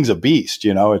the thing's a beast,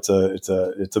 it's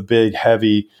a big,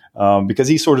 heavy, because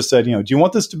he sort of said, do you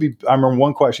want this to be, I remember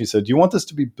one question he said, do you want this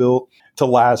to be built to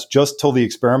last just till the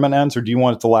experiment ends, or do you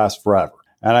want it to last forever?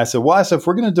 And I said, if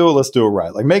we're going to do it, let's do it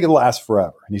right. Like, make it last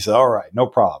forever. And he said, all right, no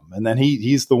problem. And then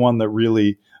he's the one that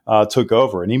really took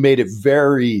over, and he made it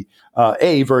very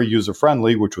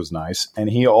user-friendly, which was nice. And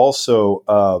he also,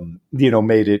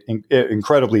 made it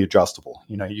incredibly adjustable.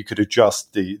 You could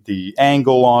adjust the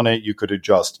angle on it. You could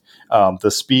adjust the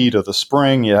speed of the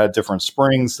spring. You had different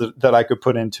springs that I could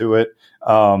put into it.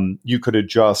 You could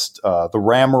adjust the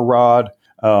rammer rod.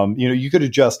 You could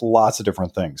adjust lots of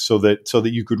different things so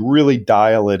that you could really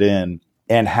dial it in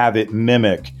and have it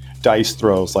mimic dice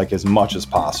throws like as much as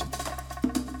possible.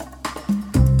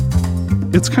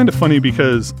 It's kind of funny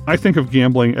because I think of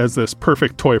gambling as this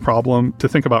perfect toy problem to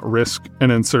think about risk and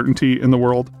uncertainty in the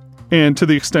world. And to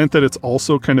the extent that it's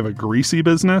also kind of a greasy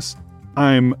business,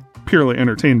 I'm purely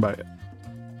entertained by it.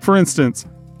 For instance,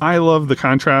 I love the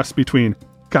contrast between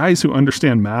guys who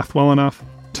understand math well enough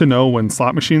to know when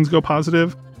slot machines go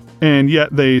positive, and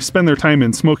yet they spend their time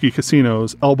in smoky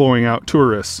casinos elbowing out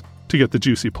tourists to get the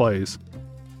juicy plays.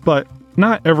 But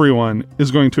not everyone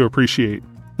is going to appreciate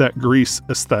that grease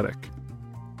aesthetic.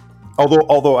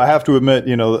 Although I have to admit,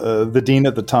 the dean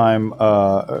at the time,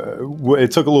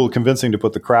 it took a little convincing to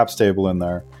put the craps table in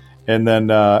there, and then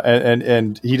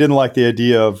and he didn't like the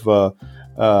idea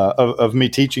of me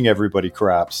teaching everybody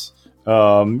craps,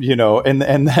 and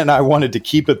then I wanted to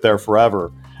keep it there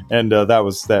forever, and that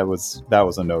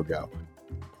was a no-go.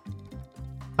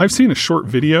 I've seen a short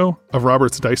video of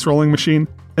Robert's dice rolling machine,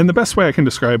 and the best way I can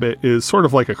describe it is sort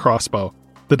of like a crossbow.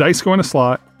 The dice go in a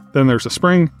slot, then there's a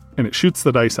spring, and it shoots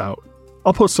the dice out.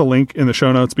 I'll post a link in the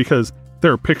show notes because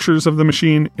there are pictures of the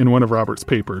machine in one of Robert's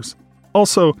papers.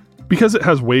 Also, because it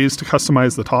has ways to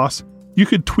customize the toss, you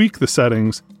could tweak the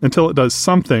settings until it does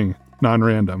something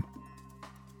non-random.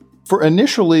 For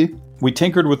initially, we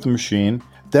tinkered with the machine.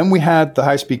 Then we had the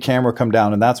high-speed camera come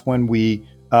down, and that's when we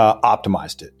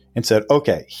optimized it and said,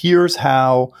 okay, here's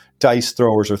how dice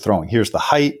throwers are throwing. Here's the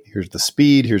height, here's the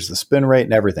speed, here's the spin rate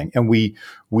and everything. And we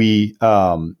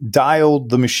dialed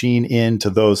the machine into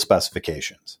those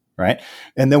specifications, right?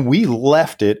 And then we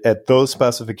left it at those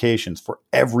specifications for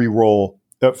every roll,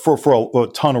 for a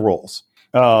ton of rolls.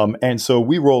 And so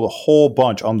we rolled a whole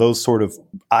bunch on those sort of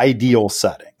ideal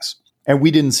settings. And we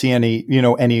didn't see any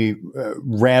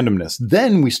randomness.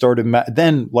 Then we started,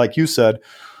 like you said,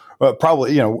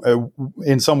 probably,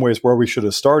 in some ways where we should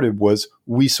have started was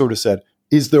we sort of said,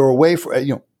 is there a way for,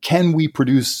 can we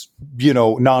produce,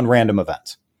 non-random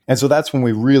events? And so that's when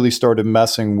we really started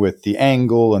messing with the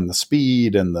angle and the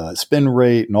speed and the spin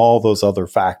rate and all those other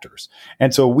factors.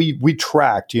 And so we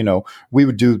tracked, we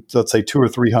would do, let's say 200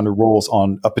 or 300 rolls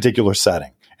on a particular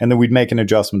setting. And then we'd make an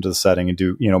adjustment to the setting and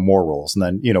do, more rolls. And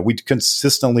then, we'd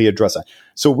consistently address that.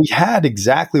 So we had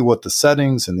exactly what the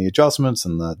settings and the adjustments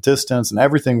and the distance and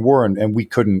everything were, and we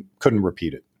couldn't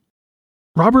repeat it.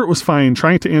 Robert was fine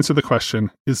trying to answer the question,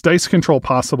 is dice control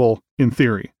possible in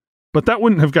theory? But that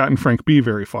wouldn't have gotten Frank B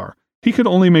very far. He could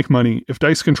only make money if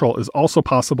dice control is also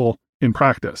possible in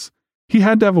practice. He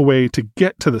had to have a way to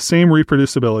get to the same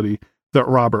reproducibility that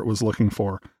Robert was looking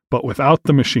for, but without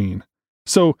the machine.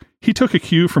 So he took a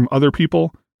cue from other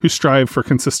people who strive for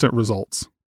consistent results.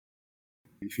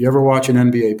 If you ever watch an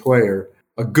NBA player,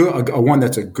 a one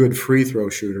that's a good free throw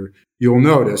shooter, you'll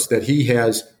notice that he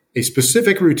has a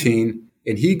specific routine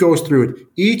and he goes through it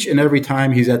each and every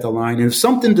time he's at the line. And if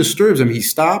something disturbs him, he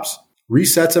stops,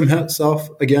 resets himself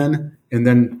again, and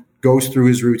then goes through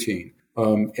his routine.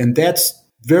 And that's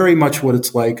very much what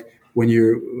it's like when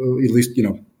you're, at least,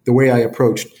 the way I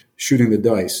approached shooting the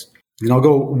dice. And I'll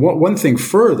go one thing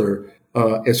further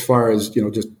as far as,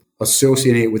 just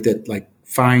associating it with it, like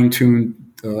fine-tuned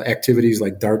activities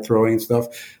like dart throwing and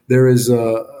stuff. There is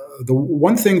the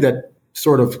one thing that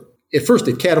sort of, at first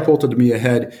it catapulted me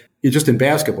ahead just in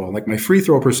basketball. Like my free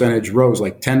throw percentage rose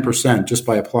like 10% just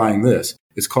by applying this.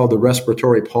 It's called the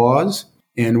respiratory pause.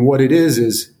 And what it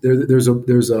is there's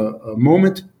a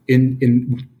moment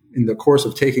in the course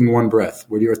of taking one breath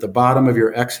where you're at the bottom of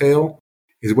your exhale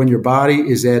is when your body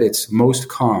is at its most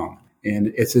calm. And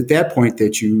it's at that point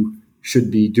that you should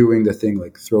be doing the thing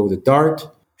like throw the dart,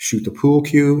 shoot the pool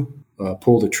cue,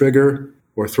 pull the trigger,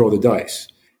 or throw the dice.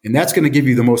 And that's going to give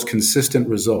you the most consistent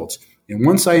results. And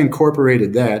once I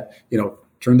incorporated that,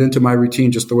 turned into my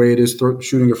routine just the way it is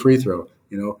shooting a free throw,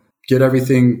 get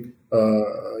everything,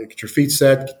 get your feet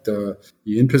set,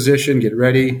 you in position, get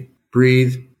ready,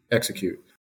 breathe, execute.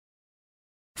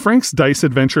 Frank's dice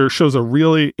adventure shows a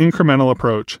really incremental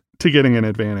approach to getting an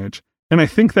advantage. And I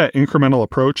think that incremental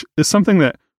approach is something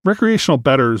that recreational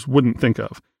bettors wouldn't think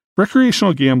of.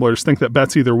 Recreational gamblers think that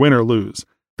bets either win or lose.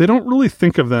 They don't really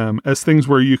think of them as things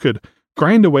where you could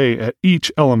grind away at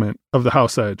each element of the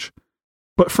house edge.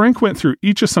 But Frank went through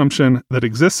each assumption that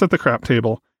exists at the crap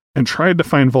table and tried to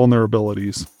find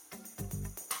vulnerabilities.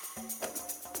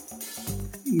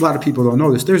 A lot of people don't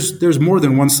know this. There's more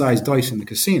than one size dice in the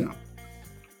casino.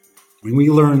 When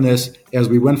we learned this as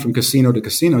we went from casino to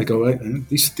casino, I go,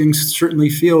 these things certainly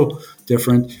feel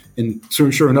different. And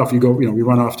sure enough, you go, we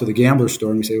run off to the gambler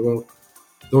store and we say, well,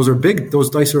 those are big.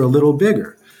 Those dice are a little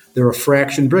bigger. They're a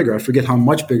fraction bigger. I forget how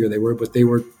much bigger they were, but they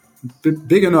were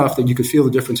big enough that you could feel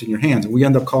the difference in your hands. And we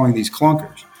end up calling these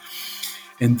clunkers.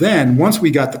 And then once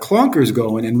we got the clunkers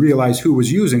going and realized who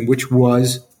was using, which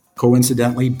was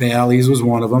coincidentally, Bally's was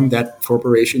one of them. That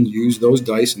corporation used those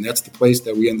dice, and that's the place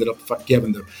that we ended up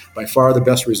giving by far the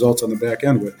best results on the back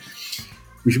end with.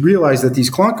 We realized that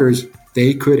these clunkers,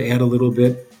 they could add a little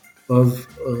bit of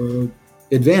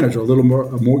advantage, or a little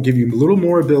more, give you a little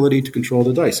more ability to control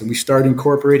the dice. And we started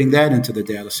incorporating that into the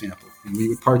data sample, and we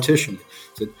would partition it.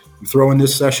 So I'm throwing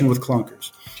this session with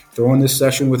clunkers, throwing this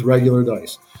session with regular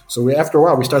dice. So after a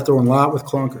while, we start throwing a lot with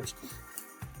clunkers,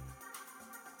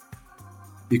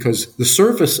 because the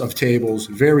surface of tables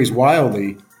varies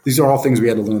wildly. These are all things we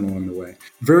had to learn along the way.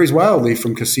 Varies wildly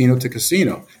from casino to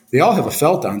casino. They all have a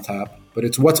felt on top, but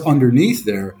it's what's underneath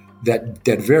there that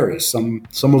varies. Some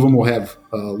of them will have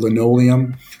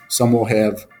linoleum. Some will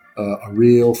have a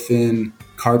real thin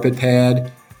carpet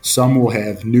pad. Some will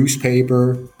have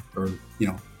newspaper or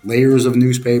layers of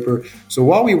newspaper.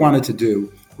 So all we wanted to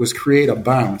do was create a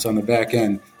bounce on the back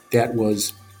end that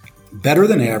was better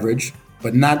than average,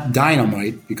 but not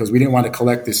dynamite, because we didn't want to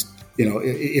collect this,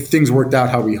 if things worked out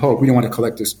how we hoped, we didn't want to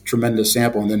collect this tremendous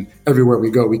sample, and then everywhere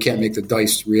we go, we can't make the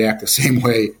dice react the same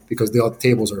way because the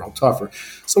tables are all tougher.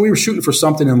 So we were shooting for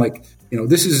something in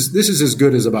this is as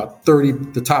good as about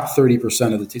the top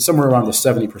 30% of the somewhere around the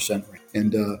 70% range.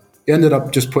 And ended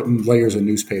up just putting layers of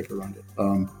newspaper around it.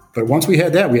 But once we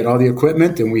had that, we had all the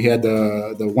equipment, and we had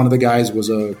the one of the guys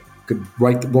wrote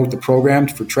the program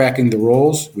for tracking the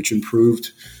rolls, which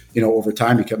improved. Over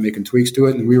time, he kept making tweaks to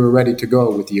it, and we were ready to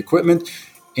go with the equipment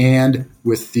and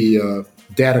with the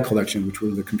data collection, which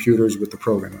were the computers with the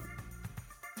program.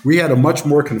 We had a much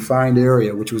more confined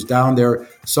area, which was down there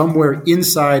somewhere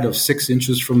inside of 6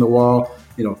 inches from the wall,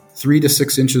 3 to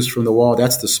 6 inches from the wall.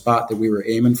 That's the spot that we were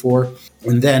aiming for.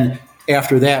 And then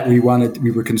after that, we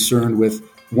were concerned with,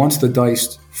 once the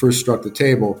dice first struck the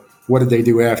table, what did they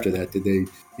do after that? Did they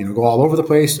go all over the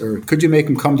place, or could you make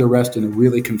them come to rest in a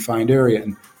really confined area?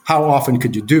 And how often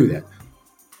could you do that?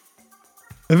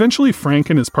 Eventually, Frank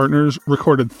and his partners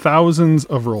recorded thousands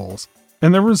of rolls,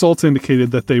 and their results indicated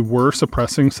that they were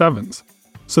suppressing sevens.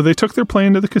 So they took their play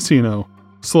into the casino,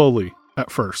 slowly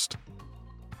at first.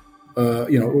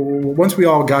 Once we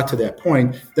all got to that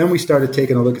point, then we started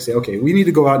taking a look and say, okay, we need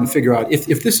to go out and figure out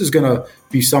if this is going to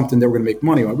be something that we're going to make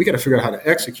money on. We got to figure out how to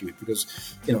execute,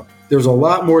 because there's a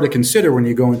lot more to consider when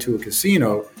you go into a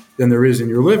casino than there is in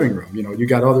your living room. You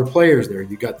got other players there,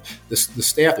 you got the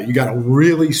staff there, you got a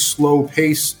really slow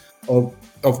pace of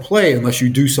play unless you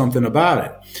do something about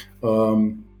it.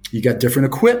 You got different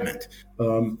equipment.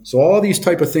 So all these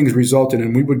type of things resulted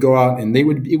in, we would go out and it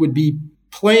would be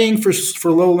playing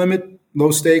for low limit,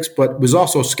 low stakes, but was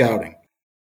also scouting.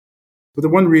 But the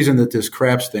one reason that this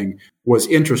craps thing was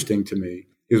interesting to me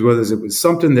is whether it was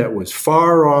something that was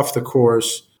far off the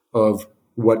course of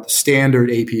what standard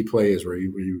AP play is, where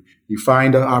you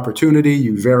find an opportunity,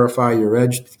 you verify your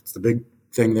edge. It's the big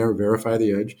thing there, verify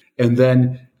the edge, and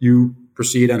then you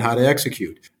proceed on how to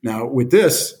execute. Now, with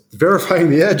this, verifying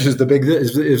the edge is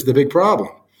the big problem,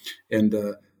 and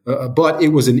but it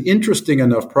was an interesting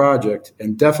enough project,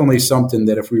 and definitely something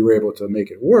that if we were able to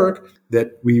make it work,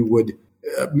 that we would.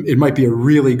 It might be a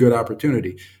really good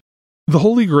opportunity. The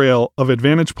holy grail of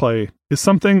advantage play is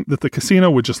something that the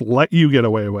casino would just let you get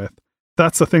away with.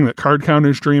 That's the thing that card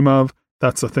counters dream of.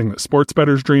 That's the thing that sports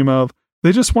bettors dream of.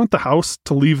 They just want the house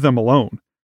to leave them alone.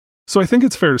 So I think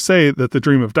it's fair to say that the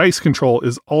dream of dice control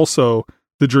is also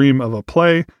the dream of a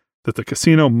play that the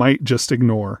casino might just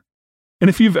ignore. And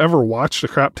if you've ever watched a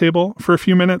crap table for a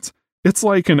few minutes, it's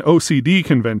like an OCD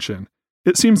convention.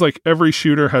 It seems like every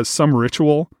shooter has some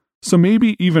ritual, so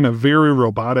maybe even a very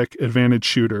robotic advantage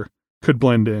shooter could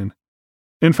blend in.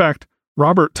 In fact,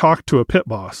 Robert talked to a pit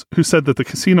boss who said that the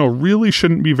casino really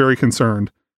shouldn't be very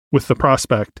concerned with the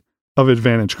prospect of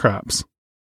advantage craps.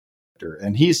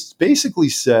 And he's basically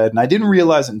said, and I didn't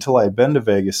realize it until I had been to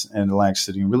Vegas and Atlantic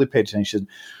City and really paid attention.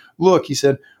 Look, he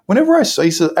said, whenever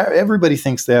he said, everybody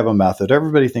thinks they have a method.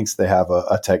 Everybody thinks they have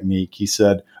a technique. He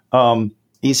said,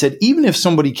 even if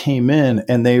somebody came in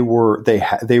and they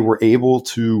were able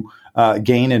to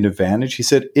gain an advantage, he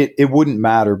said, it wouldn't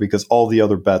matter because all the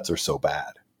other bets are so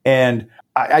bad. And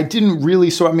I didn't really,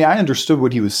 I understood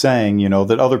what he was saying,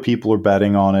 that other people are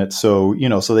betting on it. So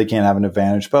they can't have an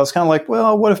advantage. But I was kind of like,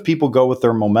 well, what if people go with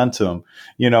their momentum,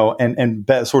 and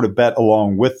bet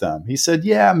along with them? He said,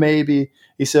 yeah, maybe.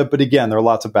 He said, but again, there are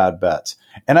lots of bad bets.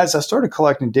 And as I started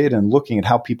collecting data and looking at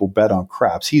how people bet on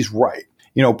craps, he's right.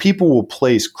 People will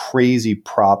place crazy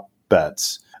prop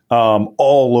bets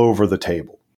all over the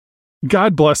table.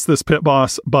 God bless this pit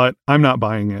boss, but I'm not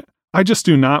buying it. I just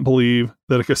do not believe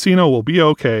that a casino will be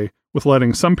okay with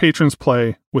letting some patrons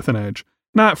play with an edge.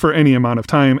 Not for any amount of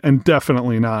time, and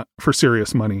definitely not for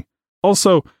serious money.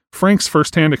 Also, Frank's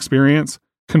firsthand experience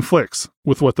conflicts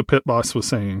with what the pit boss was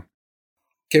saying.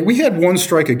 Okay, we had one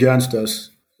strike against us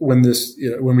when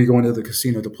we go into the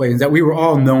casino to play, and that we were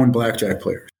all known blackjack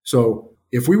players. So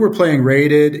if we were playing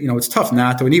rated, it's tough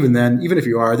not to. And even then, even if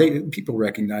you are, people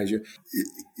recognize you.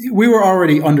 We were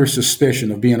already under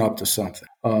suspicion of being up to something.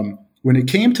 When it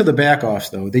came to the back-offs,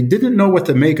 though, they didn't know what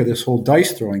to make of this whole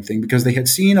dice throwing thing because they had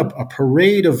seen a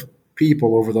parade of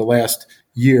people over the last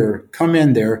year come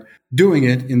in there doing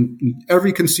it in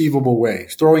every conceivable way,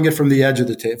 throwing it from the edge of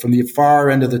the table, from the far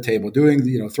end of the table,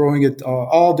 throwing it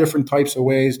all different types of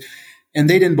ways, and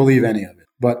they didn't believe any of it.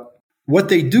 But what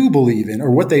they do believe in,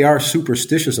 or what they are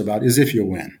superstitious about, is if you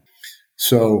win.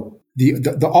 So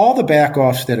all the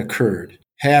back-offs that occurred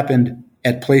happened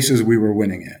at places we were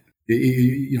winning at.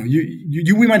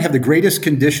 We might have the greatest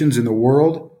conditions in the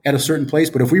world at a certain place,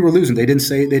 but if we were losing, they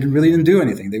didn't do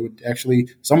anything. They would actually,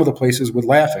 some of the places would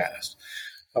laugh at us.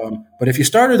 But if you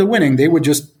started the winning, they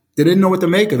didn't know what to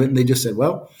make of it, and they just said,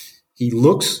 well, he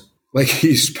looks like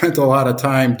he spent a lot of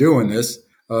time doing this,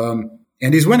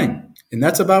 and he's winning. And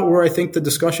that's about where I think the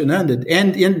discussion ended.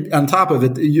 And on top of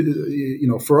it,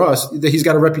 for us, he's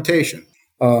got a reputation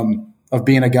of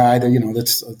being a guy that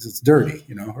that's dirty,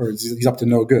 or he's up to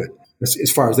no good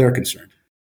as far as they're concerned.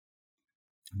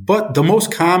 But the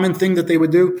most common thing that they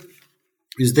would do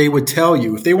is they would tell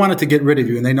you, if they wanted to get rid of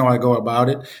you, and they know how to go about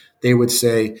it, they would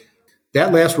say,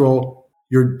 that last roll,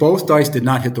 your both dice did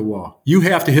not hit the wall. You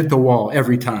have to hit the wall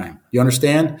every time. You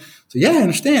understand? So yeah, I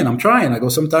understand. I'm trying. I go,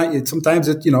 sometimes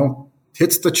it,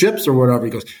 hits the chips or whatever.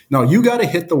 He goes, no, you got to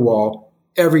hit the wall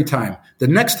every time. The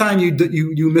next time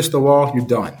you miss the wall, you're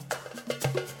done.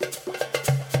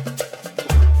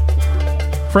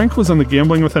 Frank was on the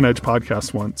Gambling with an Edge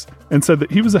podcast once and said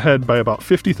that he was ahead by about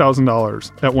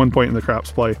 $50,000 at one point in the craps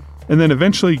play, and then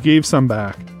eventually gave some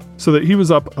back, so that he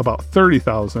was up about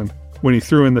 $30,000 when he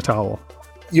threw in the towel.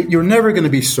 You're never going to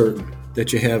be certain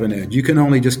that you have an edge. You can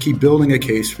only just keep building a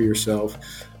case for yourself,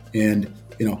 and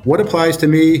what applies to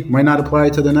me might not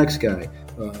apply to the next guy.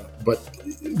 But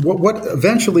what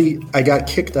eventually I got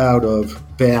kicked out of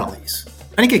Bally's.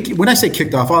 When I say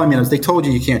kicked off, all I mean is they told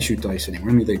you can't shoot dice anymore.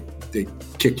 I mean, they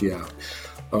kicked you out.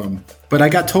 But I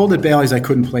got told at Bally's I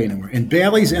couldn't play anymore. And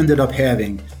Bally's ended up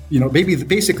having,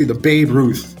 basically the Babe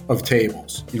Ruth of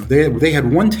tables. They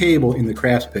had one table in the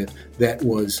craps pit that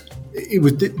was,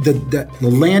 the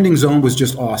landing zone was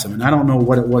just awesome. And I don't know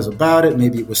what it was about it.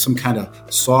 Maybe it was some kind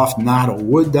of soft knot of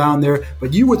wood down there.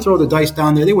 But you would throw the dice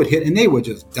down there, they would hit, and they would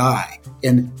just die.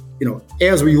 And,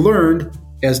 as we learned,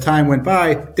 as time went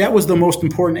by, that was the most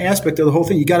important aspect of the whole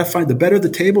thing. You got to find the better the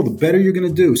table, the better you're going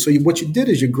to do. So what you did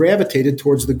is you gravitated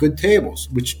towards the good tables,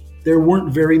 which there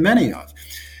weren't very many of.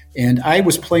 And I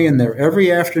was playing there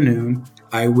every afternoon.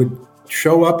 I would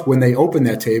show up when they opened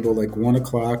that table, like 1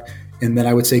 o'clock, and then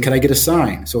I would say, can I get a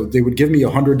sign? So they would give me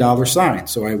 $100 sign.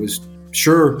 So I was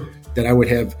sure that I would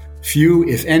have few,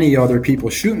 if any, other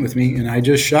people shooting with me, and I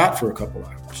just shot for a couple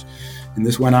hours. And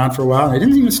this went on for a while, and I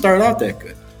didn't even start out that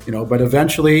good. But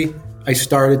eventually I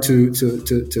started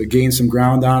to gain some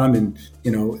ground on them.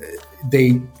 And,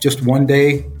 they just one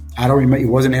day, I don't remember, it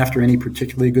wasn't after any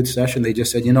particularly good session. They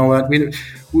just said, you know what,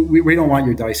 we don't want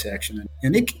your dice action.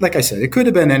 And like I said, it could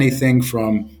have been anything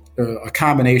from a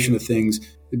combination of things,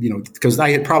 because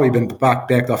I had probably been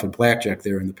backed off at blackjack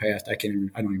there in the past. I don't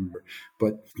even remember.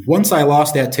 But once I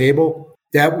lost that table,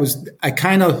 that was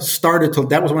when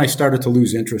I started to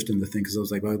lose interest in the thing, because I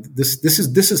was like, well,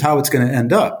 this is how it's going to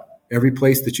end up. Every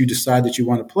place that you decide that you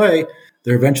want to play,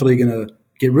 they're eventually going to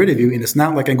get rid of you. And it's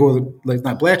not like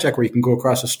not blackjack where you can go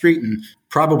across the street and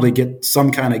probably get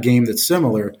some kind of game that's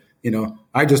similar.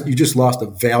 you just lost a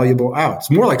valuable out. It's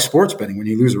more like sports betting when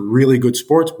you lose a really good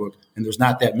sports book and there's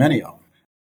not that many of them.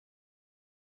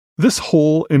 This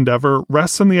whole endeavor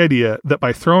rests on the idea that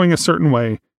by throwing a certain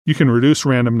way, you can reduce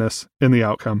randomness in the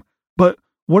outcome. But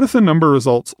what if the number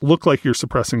results look like you're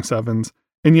suppressing sevens,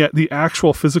 and yet the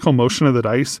actual physical motion of the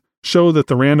dice show that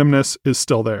the randomness is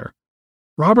still there?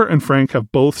 Robert and Frank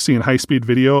have both seen high-speed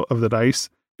video of the dice,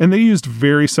 and they used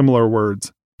very similar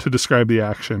words to describe the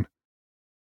action.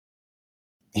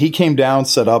 He came down,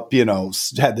 set up,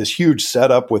 had this huge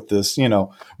setup with this,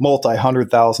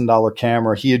 multi-$100,000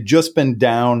 camera. He had just been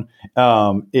down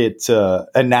at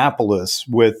Annapolis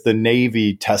with the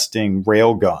Navy testing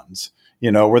rail guns,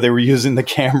 where they were using the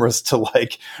cameras to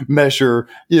measure,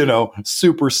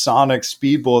 supersonic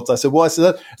speed bullets. I said,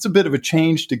 that's a bit of a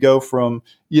change to go from,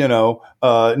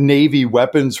 Navy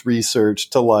weapons research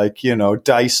to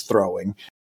dice throwing.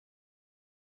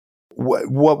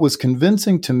 What was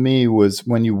convincing to me was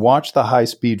when you watch the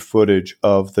high-speed footage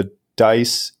of the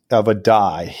dice of a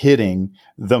die hitting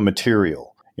the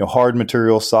material, hard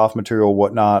material, soft material,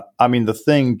 whatnot. I mean, the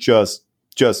thing just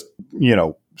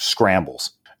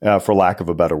scrambles, for lack of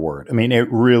a better word. I mean,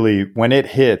 it really, when it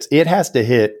hits, it has to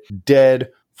hit dead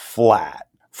flat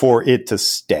for it to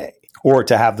stay or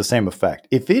to have the same effect.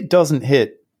 If it doesn't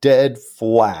hit dead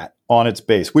flat on its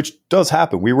base, which does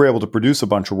happen. We were able to produce a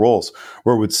bunch of rolls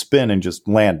where it would spin and just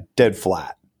land dead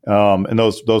flat. And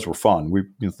those were fun. We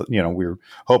were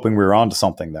hoping we were onto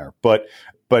something there, but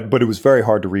it was very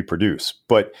hard to reproduce.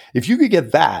 But if you could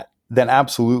get that, then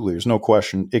absolutely, there's no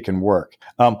question it can work.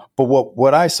 But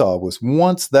what I saw was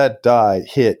once that die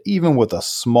hit, even with a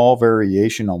small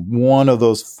variation on one of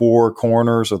those four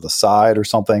corners or the side or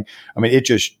something, I mean, it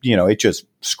just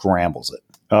scrambles it.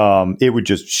 It would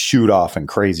just shoot off in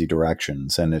crazy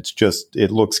directions, and it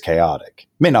looks chaotic.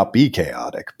 It may not be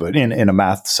chaotic, but in a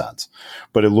math sense,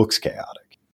 but it looks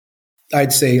chaotic.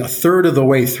 I'd say a third of the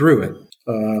way through it.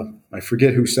 I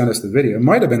forget who sent us the video. It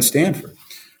might have been Stanford.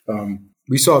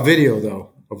 We saw a video,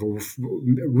 though, of a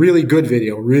really good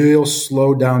video, real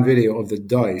slowed down video of the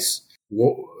dice,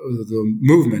 the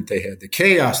movement they had, the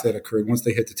chaos that occurred once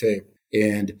they hit the table.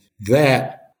 And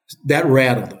that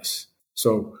rattled us.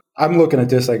 So I'm looking at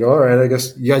this. I go, all right, I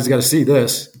guess you guys got to see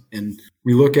this. And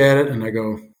we look at it and I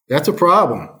go, that's a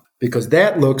problem because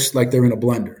that looks like they're in a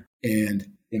blender. And,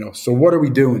 so what are we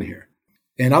doing here?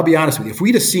 And I'll be honest with you, if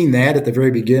we'd have seen that at the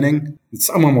very beginning,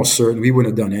 I'm almost certain we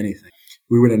wouldn't have done anything.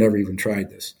 We would have never even tried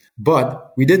this.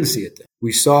 But we didn't see it then.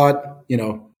 We saw it,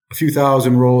 a few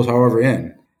thousand rolls, however,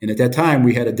 in. And at that time,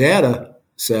 we had a data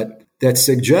set that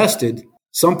suggested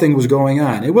something was going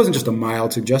on. It wasn't just a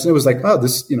mild suggestion. It was like, oh,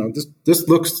 this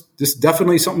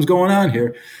definitely something's going on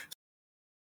here.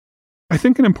 I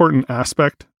think an important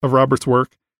aspect of Robert's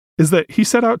work is that he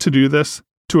set out to do this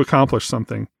to accomplish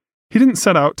something. He didn't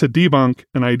set out to debunk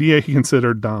an idea he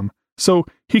considered dumb. So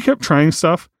he kept trying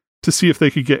stuff to see if they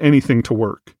could get anything to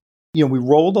work. We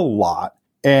rolled a lot,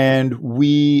 and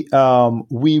we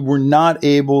were not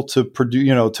able to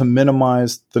produce, to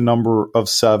minimize the number of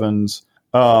sevens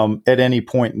at any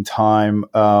point in time.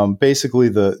 Basically,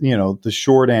 the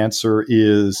short answer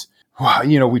is,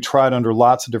 we tried under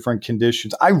lots of different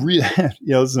conditions. I really,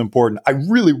 this is important. I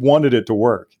really wanted it to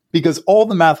work because all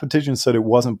the mathematicians said it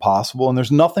wasn't possible. And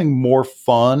there's nothing more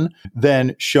fun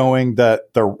than showing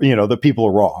that the people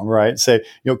are wrong, right? Say,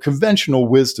 conventional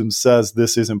wisdom says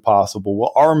this isn't possible.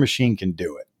 Well, our machine can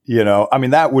do it.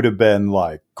 That would have been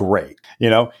great.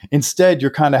 Instead,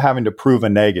 you're kind of having to prove a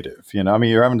negative.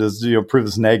 You're having to prove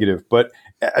this negative. But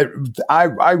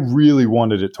I really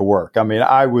wanted it to work.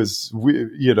 I was,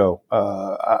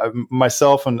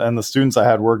 myself and the students I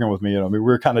had working with me. We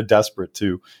were kind of desperate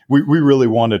to. We really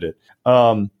wanted it.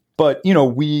 But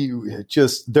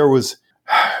there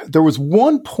was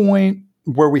one point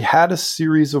where we had a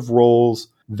series of rolls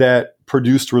that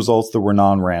produced results that were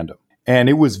non-random. And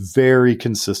it was very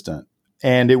consistent.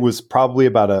 And it was probably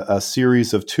about a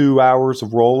series of 2 hours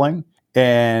of rolling.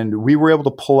 And we were able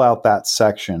to pull out that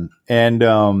section. And,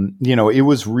 it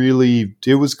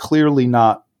was clearly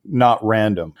not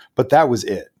random, but that was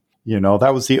it.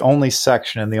 That was the only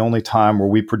section and the only time where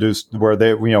we produced, where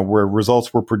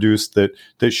results were produced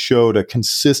that showed a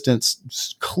consistent,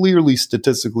 clearly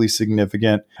statistically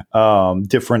significant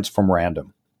difference from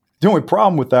random. The only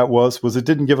problem with that was it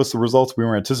didn't give us the results we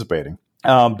were anticipating.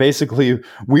 Basically,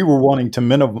 we were wanting to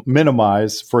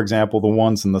minimize, for example, the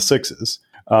ones and the sixes.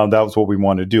 that was what we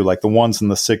wanted to do. Like the 1s and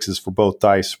the 6s for both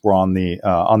dice were on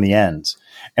the ends.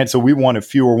 And so we wanted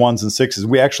fewer 1s and 6s.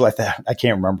 We actually, I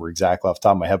can't remember exactly off the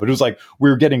top of my head, but it was like we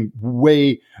were getting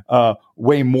way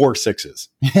more 6s,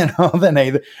 than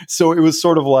 8. So it was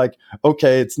sort of like,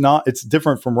 okay, it's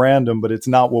different from random, but it's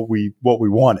not what we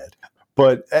wanted.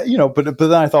 But but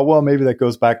then I thought, well, maybe that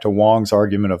goes back to Wong's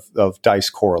argument of dice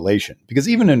correlation, because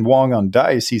even in Wong on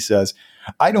Dice, he says,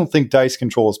 I don't think dice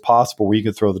control is possible where you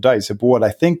can throw the dice. But what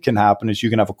I think can happen is you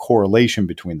can have a correlation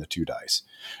between the two dice.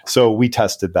 So we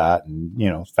tested that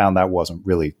and, found that wasn't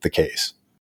really the case.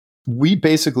 We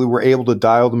basically were able to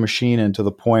dial the machine into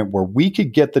the point where we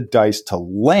could get the dice to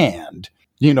land,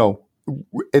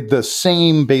 the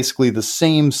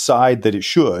same side that it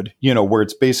should, where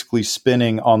it's basically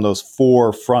spinning on those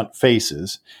 4 front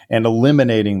faces and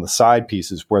eliminating the side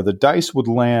pieces, where the dice would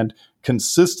land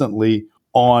consistently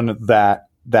on that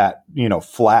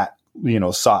flat,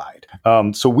 side.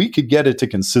 So we could get it to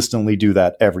consistently do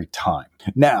that every time.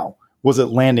 Now, was it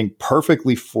landing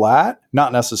perfectly flat?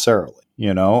 Not necessarily,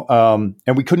 and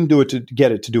we couldn't do it to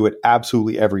get it to do it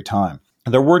absolutely every time.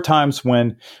 There were times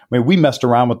when we messed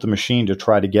around with the machine to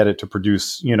try to get it to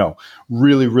produce,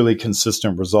 really, really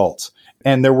consistent results.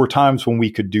 And there were times when we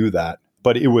could do that,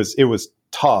 but it was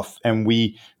tough, and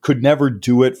we could never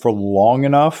do it for long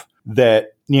enough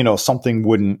that, something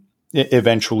wouldn't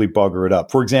eventually bugger it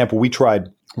up. For example, we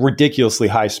tried ridiculously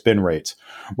high spin rates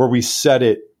where we set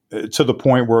it to the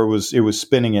point where it was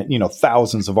spinning at,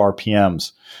 thousands of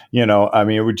RPMs,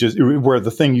 it would where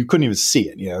the thing, you couldn't even see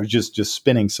it, it was just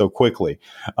spinning so quickly.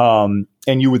 And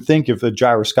you would think if a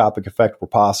gyroscopic effect were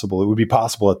possible, it would be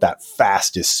possible at that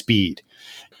fastest speed.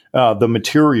 The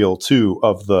material too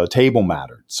of the table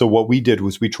mattered. So what we did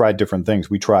was we tried different things.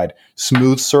 We tried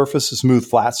smooth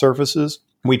flat surfaces.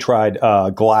 We tried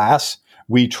glass.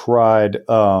 We tried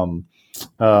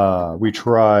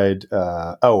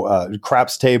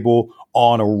craps table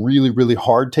on a really, really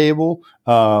hard table,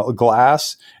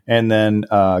 glass, and then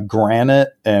granite.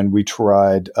 And we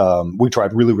tried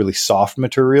really, really soft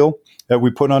material that we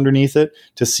put underneath it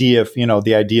to see if,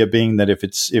 the idea being that if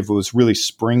it was really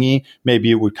springy,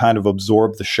 maybe it would kind of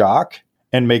absorb the shock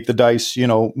and make the dice,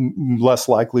 less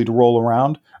likely to roll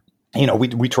around.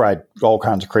 We tried all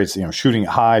kinds of crazy, shooting it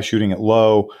high, shooting it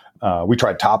low. We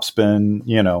tried top spin,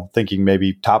 thinking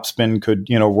maybe top spin could,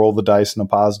 roll the dice in a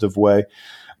positive way.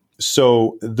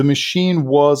 So the machine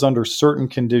was, under certain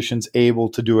conditions, able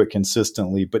to do it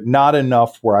consistently, but not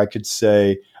enough where I could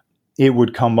say it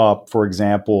would come up, for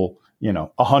example,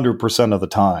 100% of the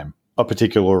time, a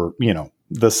particular,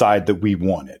 the side that we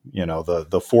wanted,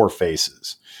 the 4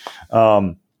 faces.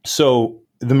 So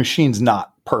the machine's not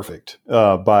perfect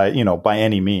by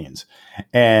any means.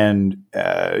 And,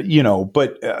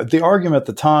 but the argument at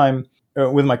the time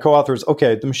with my co-authors,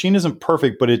 okay, the machine isn't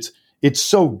perfect, but it's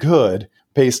so good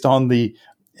based on the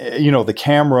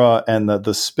camera and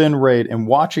the spin rate and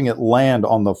watching it land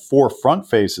on the 4 front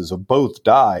faces of both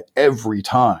die every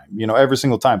time, every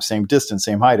single time, same distance,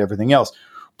 same height, everything else.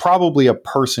 Probably a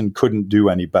person couldn't do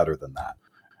any better than that.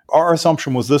 Our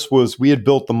assumption was we had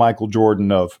built the Michael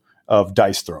Jordan of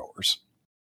dice throwers.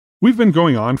 We've been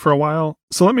going on for a while,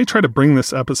 so let me try to bring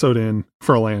this episode in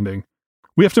for a landing.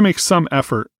 We have to make some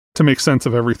effort to make sense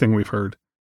of everything we've heard.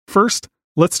 First,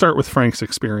 let's start with Frank's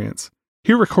experience.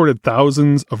 He recorded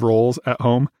thousands of rolls at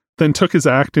home, then took his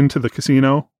act into the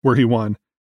casino where he won,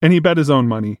 and he bet his own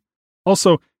money.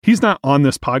 Also, he's not on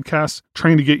this podcast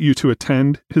trying to get you to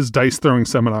attend his dice throwing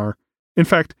seminar. In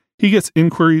fact, he gets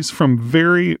inquiries from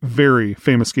very, very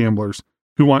famous gamblers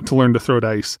who want to learn to throw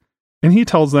dice, and he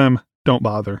tells them, don't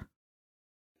bother.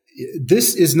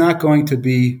 This is not going to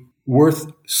be worth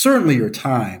certainly your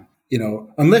time,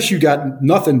 unless you got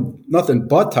nothing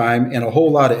but time and a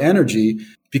whole lot of energy,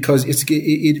 because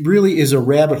it really is a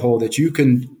rabbit hole that you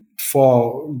can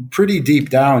fall pretty deep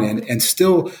down in and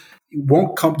still you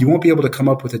won't be able to come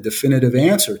up with a definitive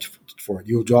answer for it.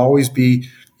 You'll always be,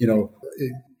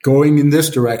 going in this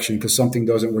direction because something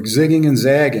doesn't work, zigging and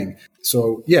zagging.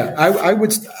 So yeah, I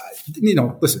would,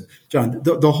 listen, John,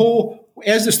 the whole,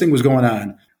 as this thing was going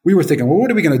on, we were thinking, well,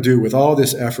 what are we going to do with all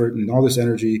this effort and all this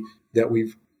energy that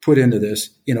we've put into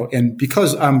this? And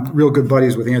because I'm real good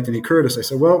buddies with Anthony Curtis, I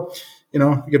said, well, you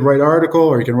can write an article,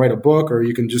 or you can write a book, or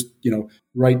you can just,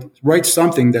 write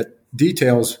something that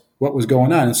details what was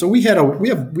going on. And so we had agreed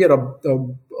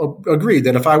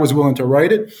that if I was willing to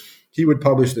write it, he would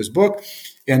publish this book.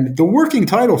 And the working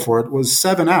title for it was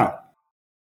 7 Out.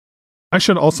 I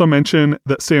should also mention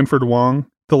that Sanford Wong,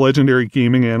 the legendary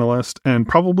gaming analyst and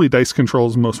probably Dice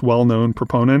Control's most well-known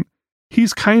proponent,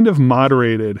 he's kind of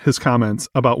moderated his comments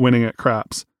about winning at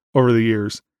craps over the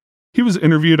years. He was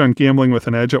interviewed on Gambling with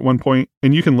an Edge at one point,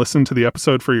 and you can listen to the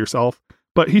episode for yourself,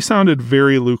 but he sounded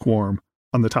very lukewarm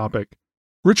on the topic.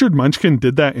 Richard Munchkin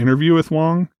did that interview with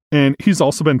Wong, and he's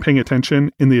also been paying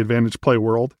attention in the Advantage Play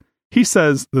world. He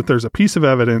says that there's a piece of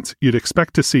evidence you'd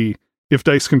expect to see if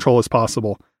dice control is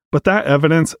possible, but that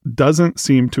evidence doesn't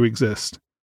seem to exist.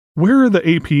 Where are the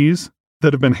APs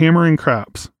that have been hammering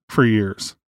craps for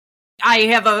years? I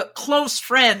have a close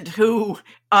friend who,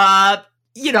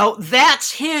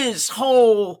 that's his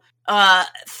whole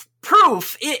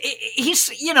proof.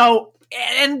 He's,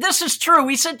 and this is true.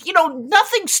 He said,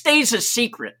 nothing stays a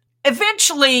secret.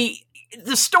 Eventually,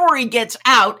 the story gets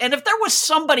out, and if there was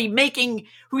somebody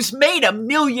who's made $1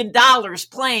 million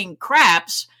playing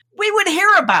craps, we would hear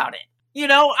about it.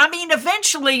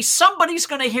 Eventually somebody's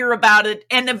going to hear about it.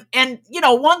 And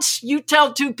once you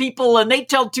tell two people and they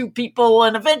tell two people,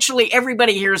 and eventually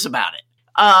everybody hears about it.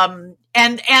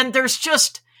 And there's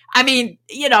just,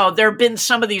 there have been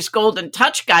some of these Golden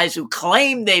Touch guys who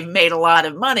claim they've made a lot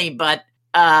of money, but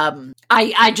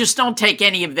I just don't take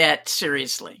any of that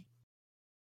seriously.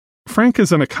 Frank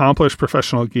is an accomplished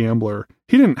professional gambler.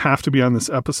 He didn't have to be on this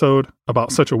episode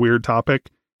about such a weird topic.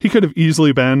 He could have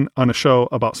easily been on a show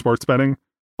about sports betting.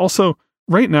 Also,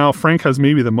 right now, Frank has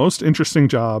maybe the most interesting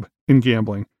job in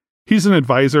gambling. He's an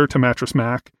advisor to Mattress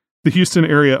Mac, the Houston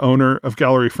area owner of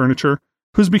Gallery Furniture,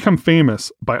 who's become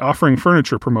famous by offering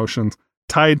furniture promotions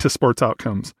tied to sports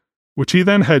outcomes, which he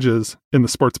then hedges in the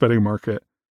sports betting market.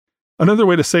 Another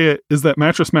way to say it is that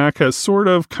Mattress Mac has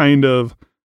kind of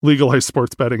legalized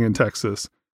sports betting in Texas.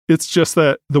 It's just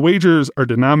that the wagers are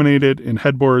denominated in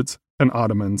headboards and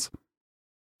ottomans.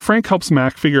 Frank helps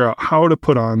Mac figure out how to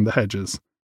put on the hedges.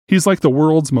 He's like the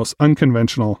world's most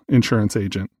unconventional insurance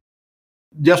agent.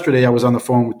 Yesterday, I was on the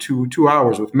phone with two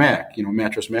hours with Mac,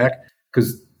 Mattress Mac,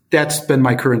 because that's been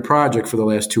my current project for the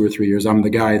last 2 or 3 years. I'm the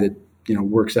guy that,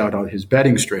 works out his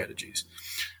betting strategies.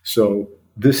 So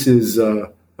this is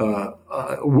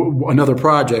another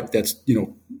project that's,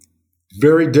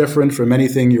 very different from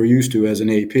anything you're used to as an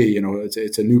AP.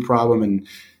 It's a new problem, and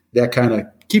that kind of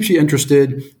keeps you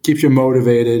interested, keeps you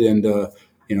motivated, and,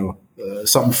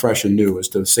 something fresh and new. It's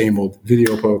the same old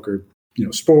video poker,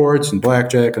 sports and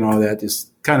blackjack and all that. It's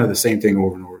kind of the same thing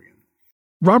over and over again.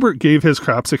 Robert gave his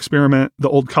craps experiment the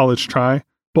old college try,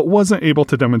 but wasn't able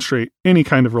to demonstrate any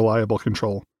kind of reliable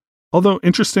control. Although,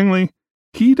 interestingly,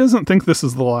 he doesn't think this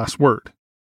is the last word.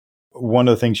 One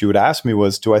of the things you would ask me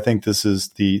was, do I think this is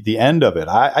the end of it?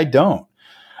 I don't.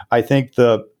 I think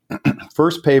the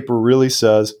first paper really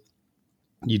says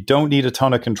you don't need a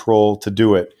ton of control to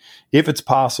do it. If it's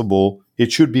possible,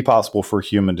 it should be possible for a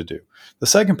human to do. The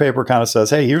second paper kind of says,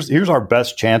 hey, here's our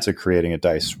best chance at creating a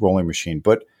dice rolling machine.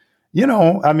 But,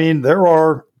 there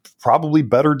are probably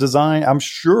better design. I'm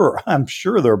sure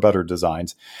there are better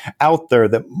designs out there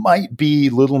that might be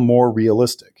a little more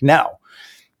realistic. Now,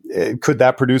 could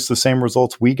that produce the same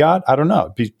results we got? I don't know.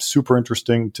 It'd be super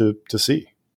interesting to see.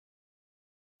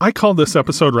 I called this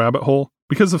episode Rabbit Hole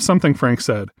because of something Frank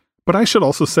said, but I should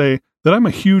also say that I'm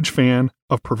a huge fan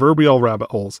of proverbial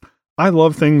rabbit holes. I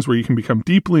love things where you can become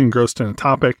deeply engrossed in a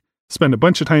topic, spend a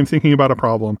bunch of time thinking about a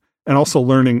problem, and also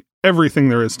learning everything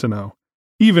there is to know,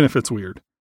 even if it's weird.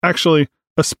 Actually,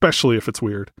 especially if it's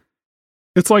weird.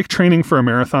 It's like training for a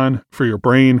marathon for your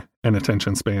brain and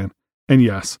attention span. And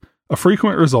yes, a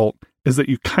frequent result is that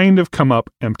you kind of come up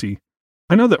empty.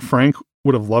 I know that Frank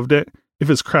would have loved it if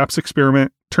his craps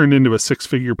experiment turned into a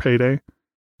 6-figure payday.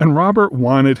 And Robert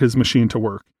wanted his machine to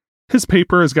work. His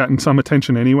paper has gotten some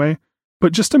attention anyway,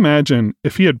 but just imagine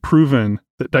if he had proven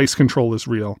that dice control is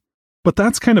real. But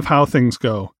that's kind of how things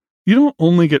go. You don't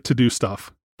only get to do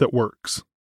stuff that works.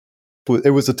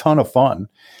 It was a ton of fun.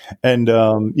 And,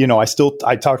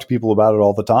 I talk to people about it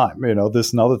all the time.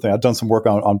 This and other thing. I've done some work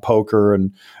on poker,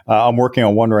 and I'm working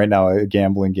on one right now, a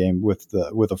gambling game with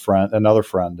another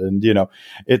friend. And,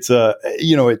 it's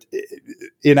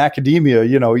in academia,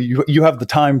 you have the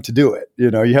time to do it.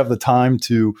 You have the time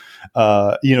to,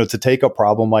 to take a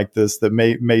problem like this that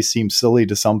may seem silly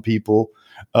to some people,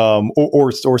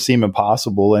 or seem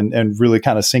impossible, and really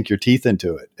kind of sink your teeth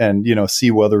into it and,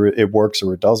 see whether it works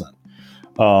or it doesn't.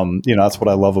 That's what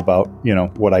I love about,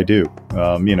 what I do.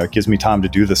 It gives me time to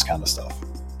do this kind of stuff.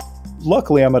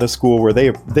 Luckily, I'm at a school where they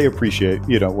appreciate,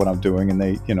 what I'm doing, and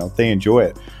they enjoy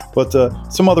it. But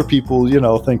some other people,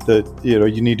 think that,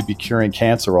 you need to be curing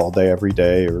cancer all day, every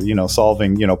day, or,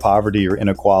 solving, poverty or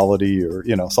inequality or,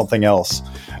 something else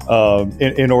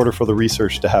in order for the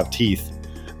research to have teeth.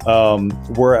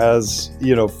 Whereas,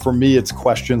 for me, it's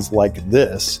questions like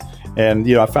this. And,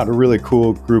 I found a really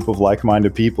cool group of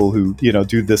like-minded people who,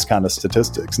 do this kind of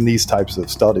statistics and these types of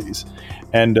studies.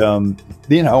 And,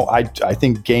 I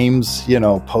think games,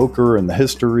 poker and the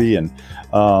history and,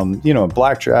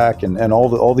 blackjack and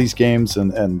all these games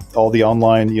and all the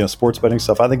online, sports betting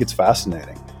stuff, I think it's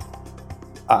fascinating.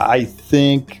 I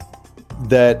think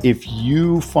that if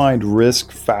you find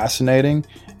Risk fascinating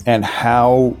and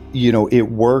how, it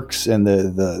works and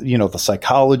the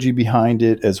psychology behind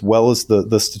it, as well as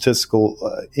the statistical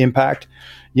impact,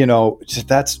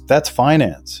 that's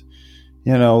finance.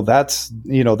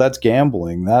 That's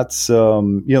gambling. That's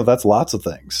lots of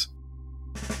things.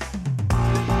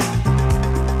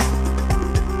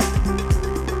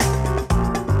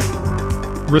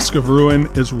 Risk of Ruin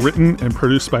is written and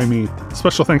produced by me.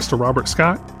 Special thanks to Robert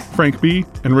Scott, Frank B.,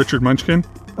 and Richard Munchkin.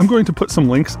 I'm going to put some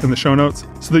links in the show notes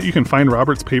so that you can find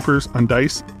Robert's papers on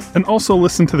dice and also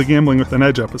listen to the Gambling with an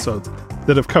Edge episodes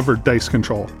that have covered dice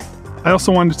control. I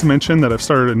also wanted to mention that I've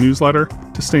started a newsletter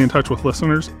to stay in touch with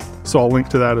listeners, so I'll link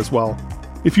to that as well.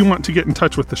 If you want to get in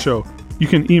touch with the show, you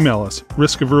can email us,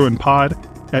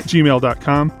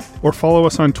 riskofruinpod@gmail.com, or follow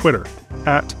us on Twitter,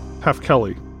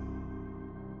 @PefKelly.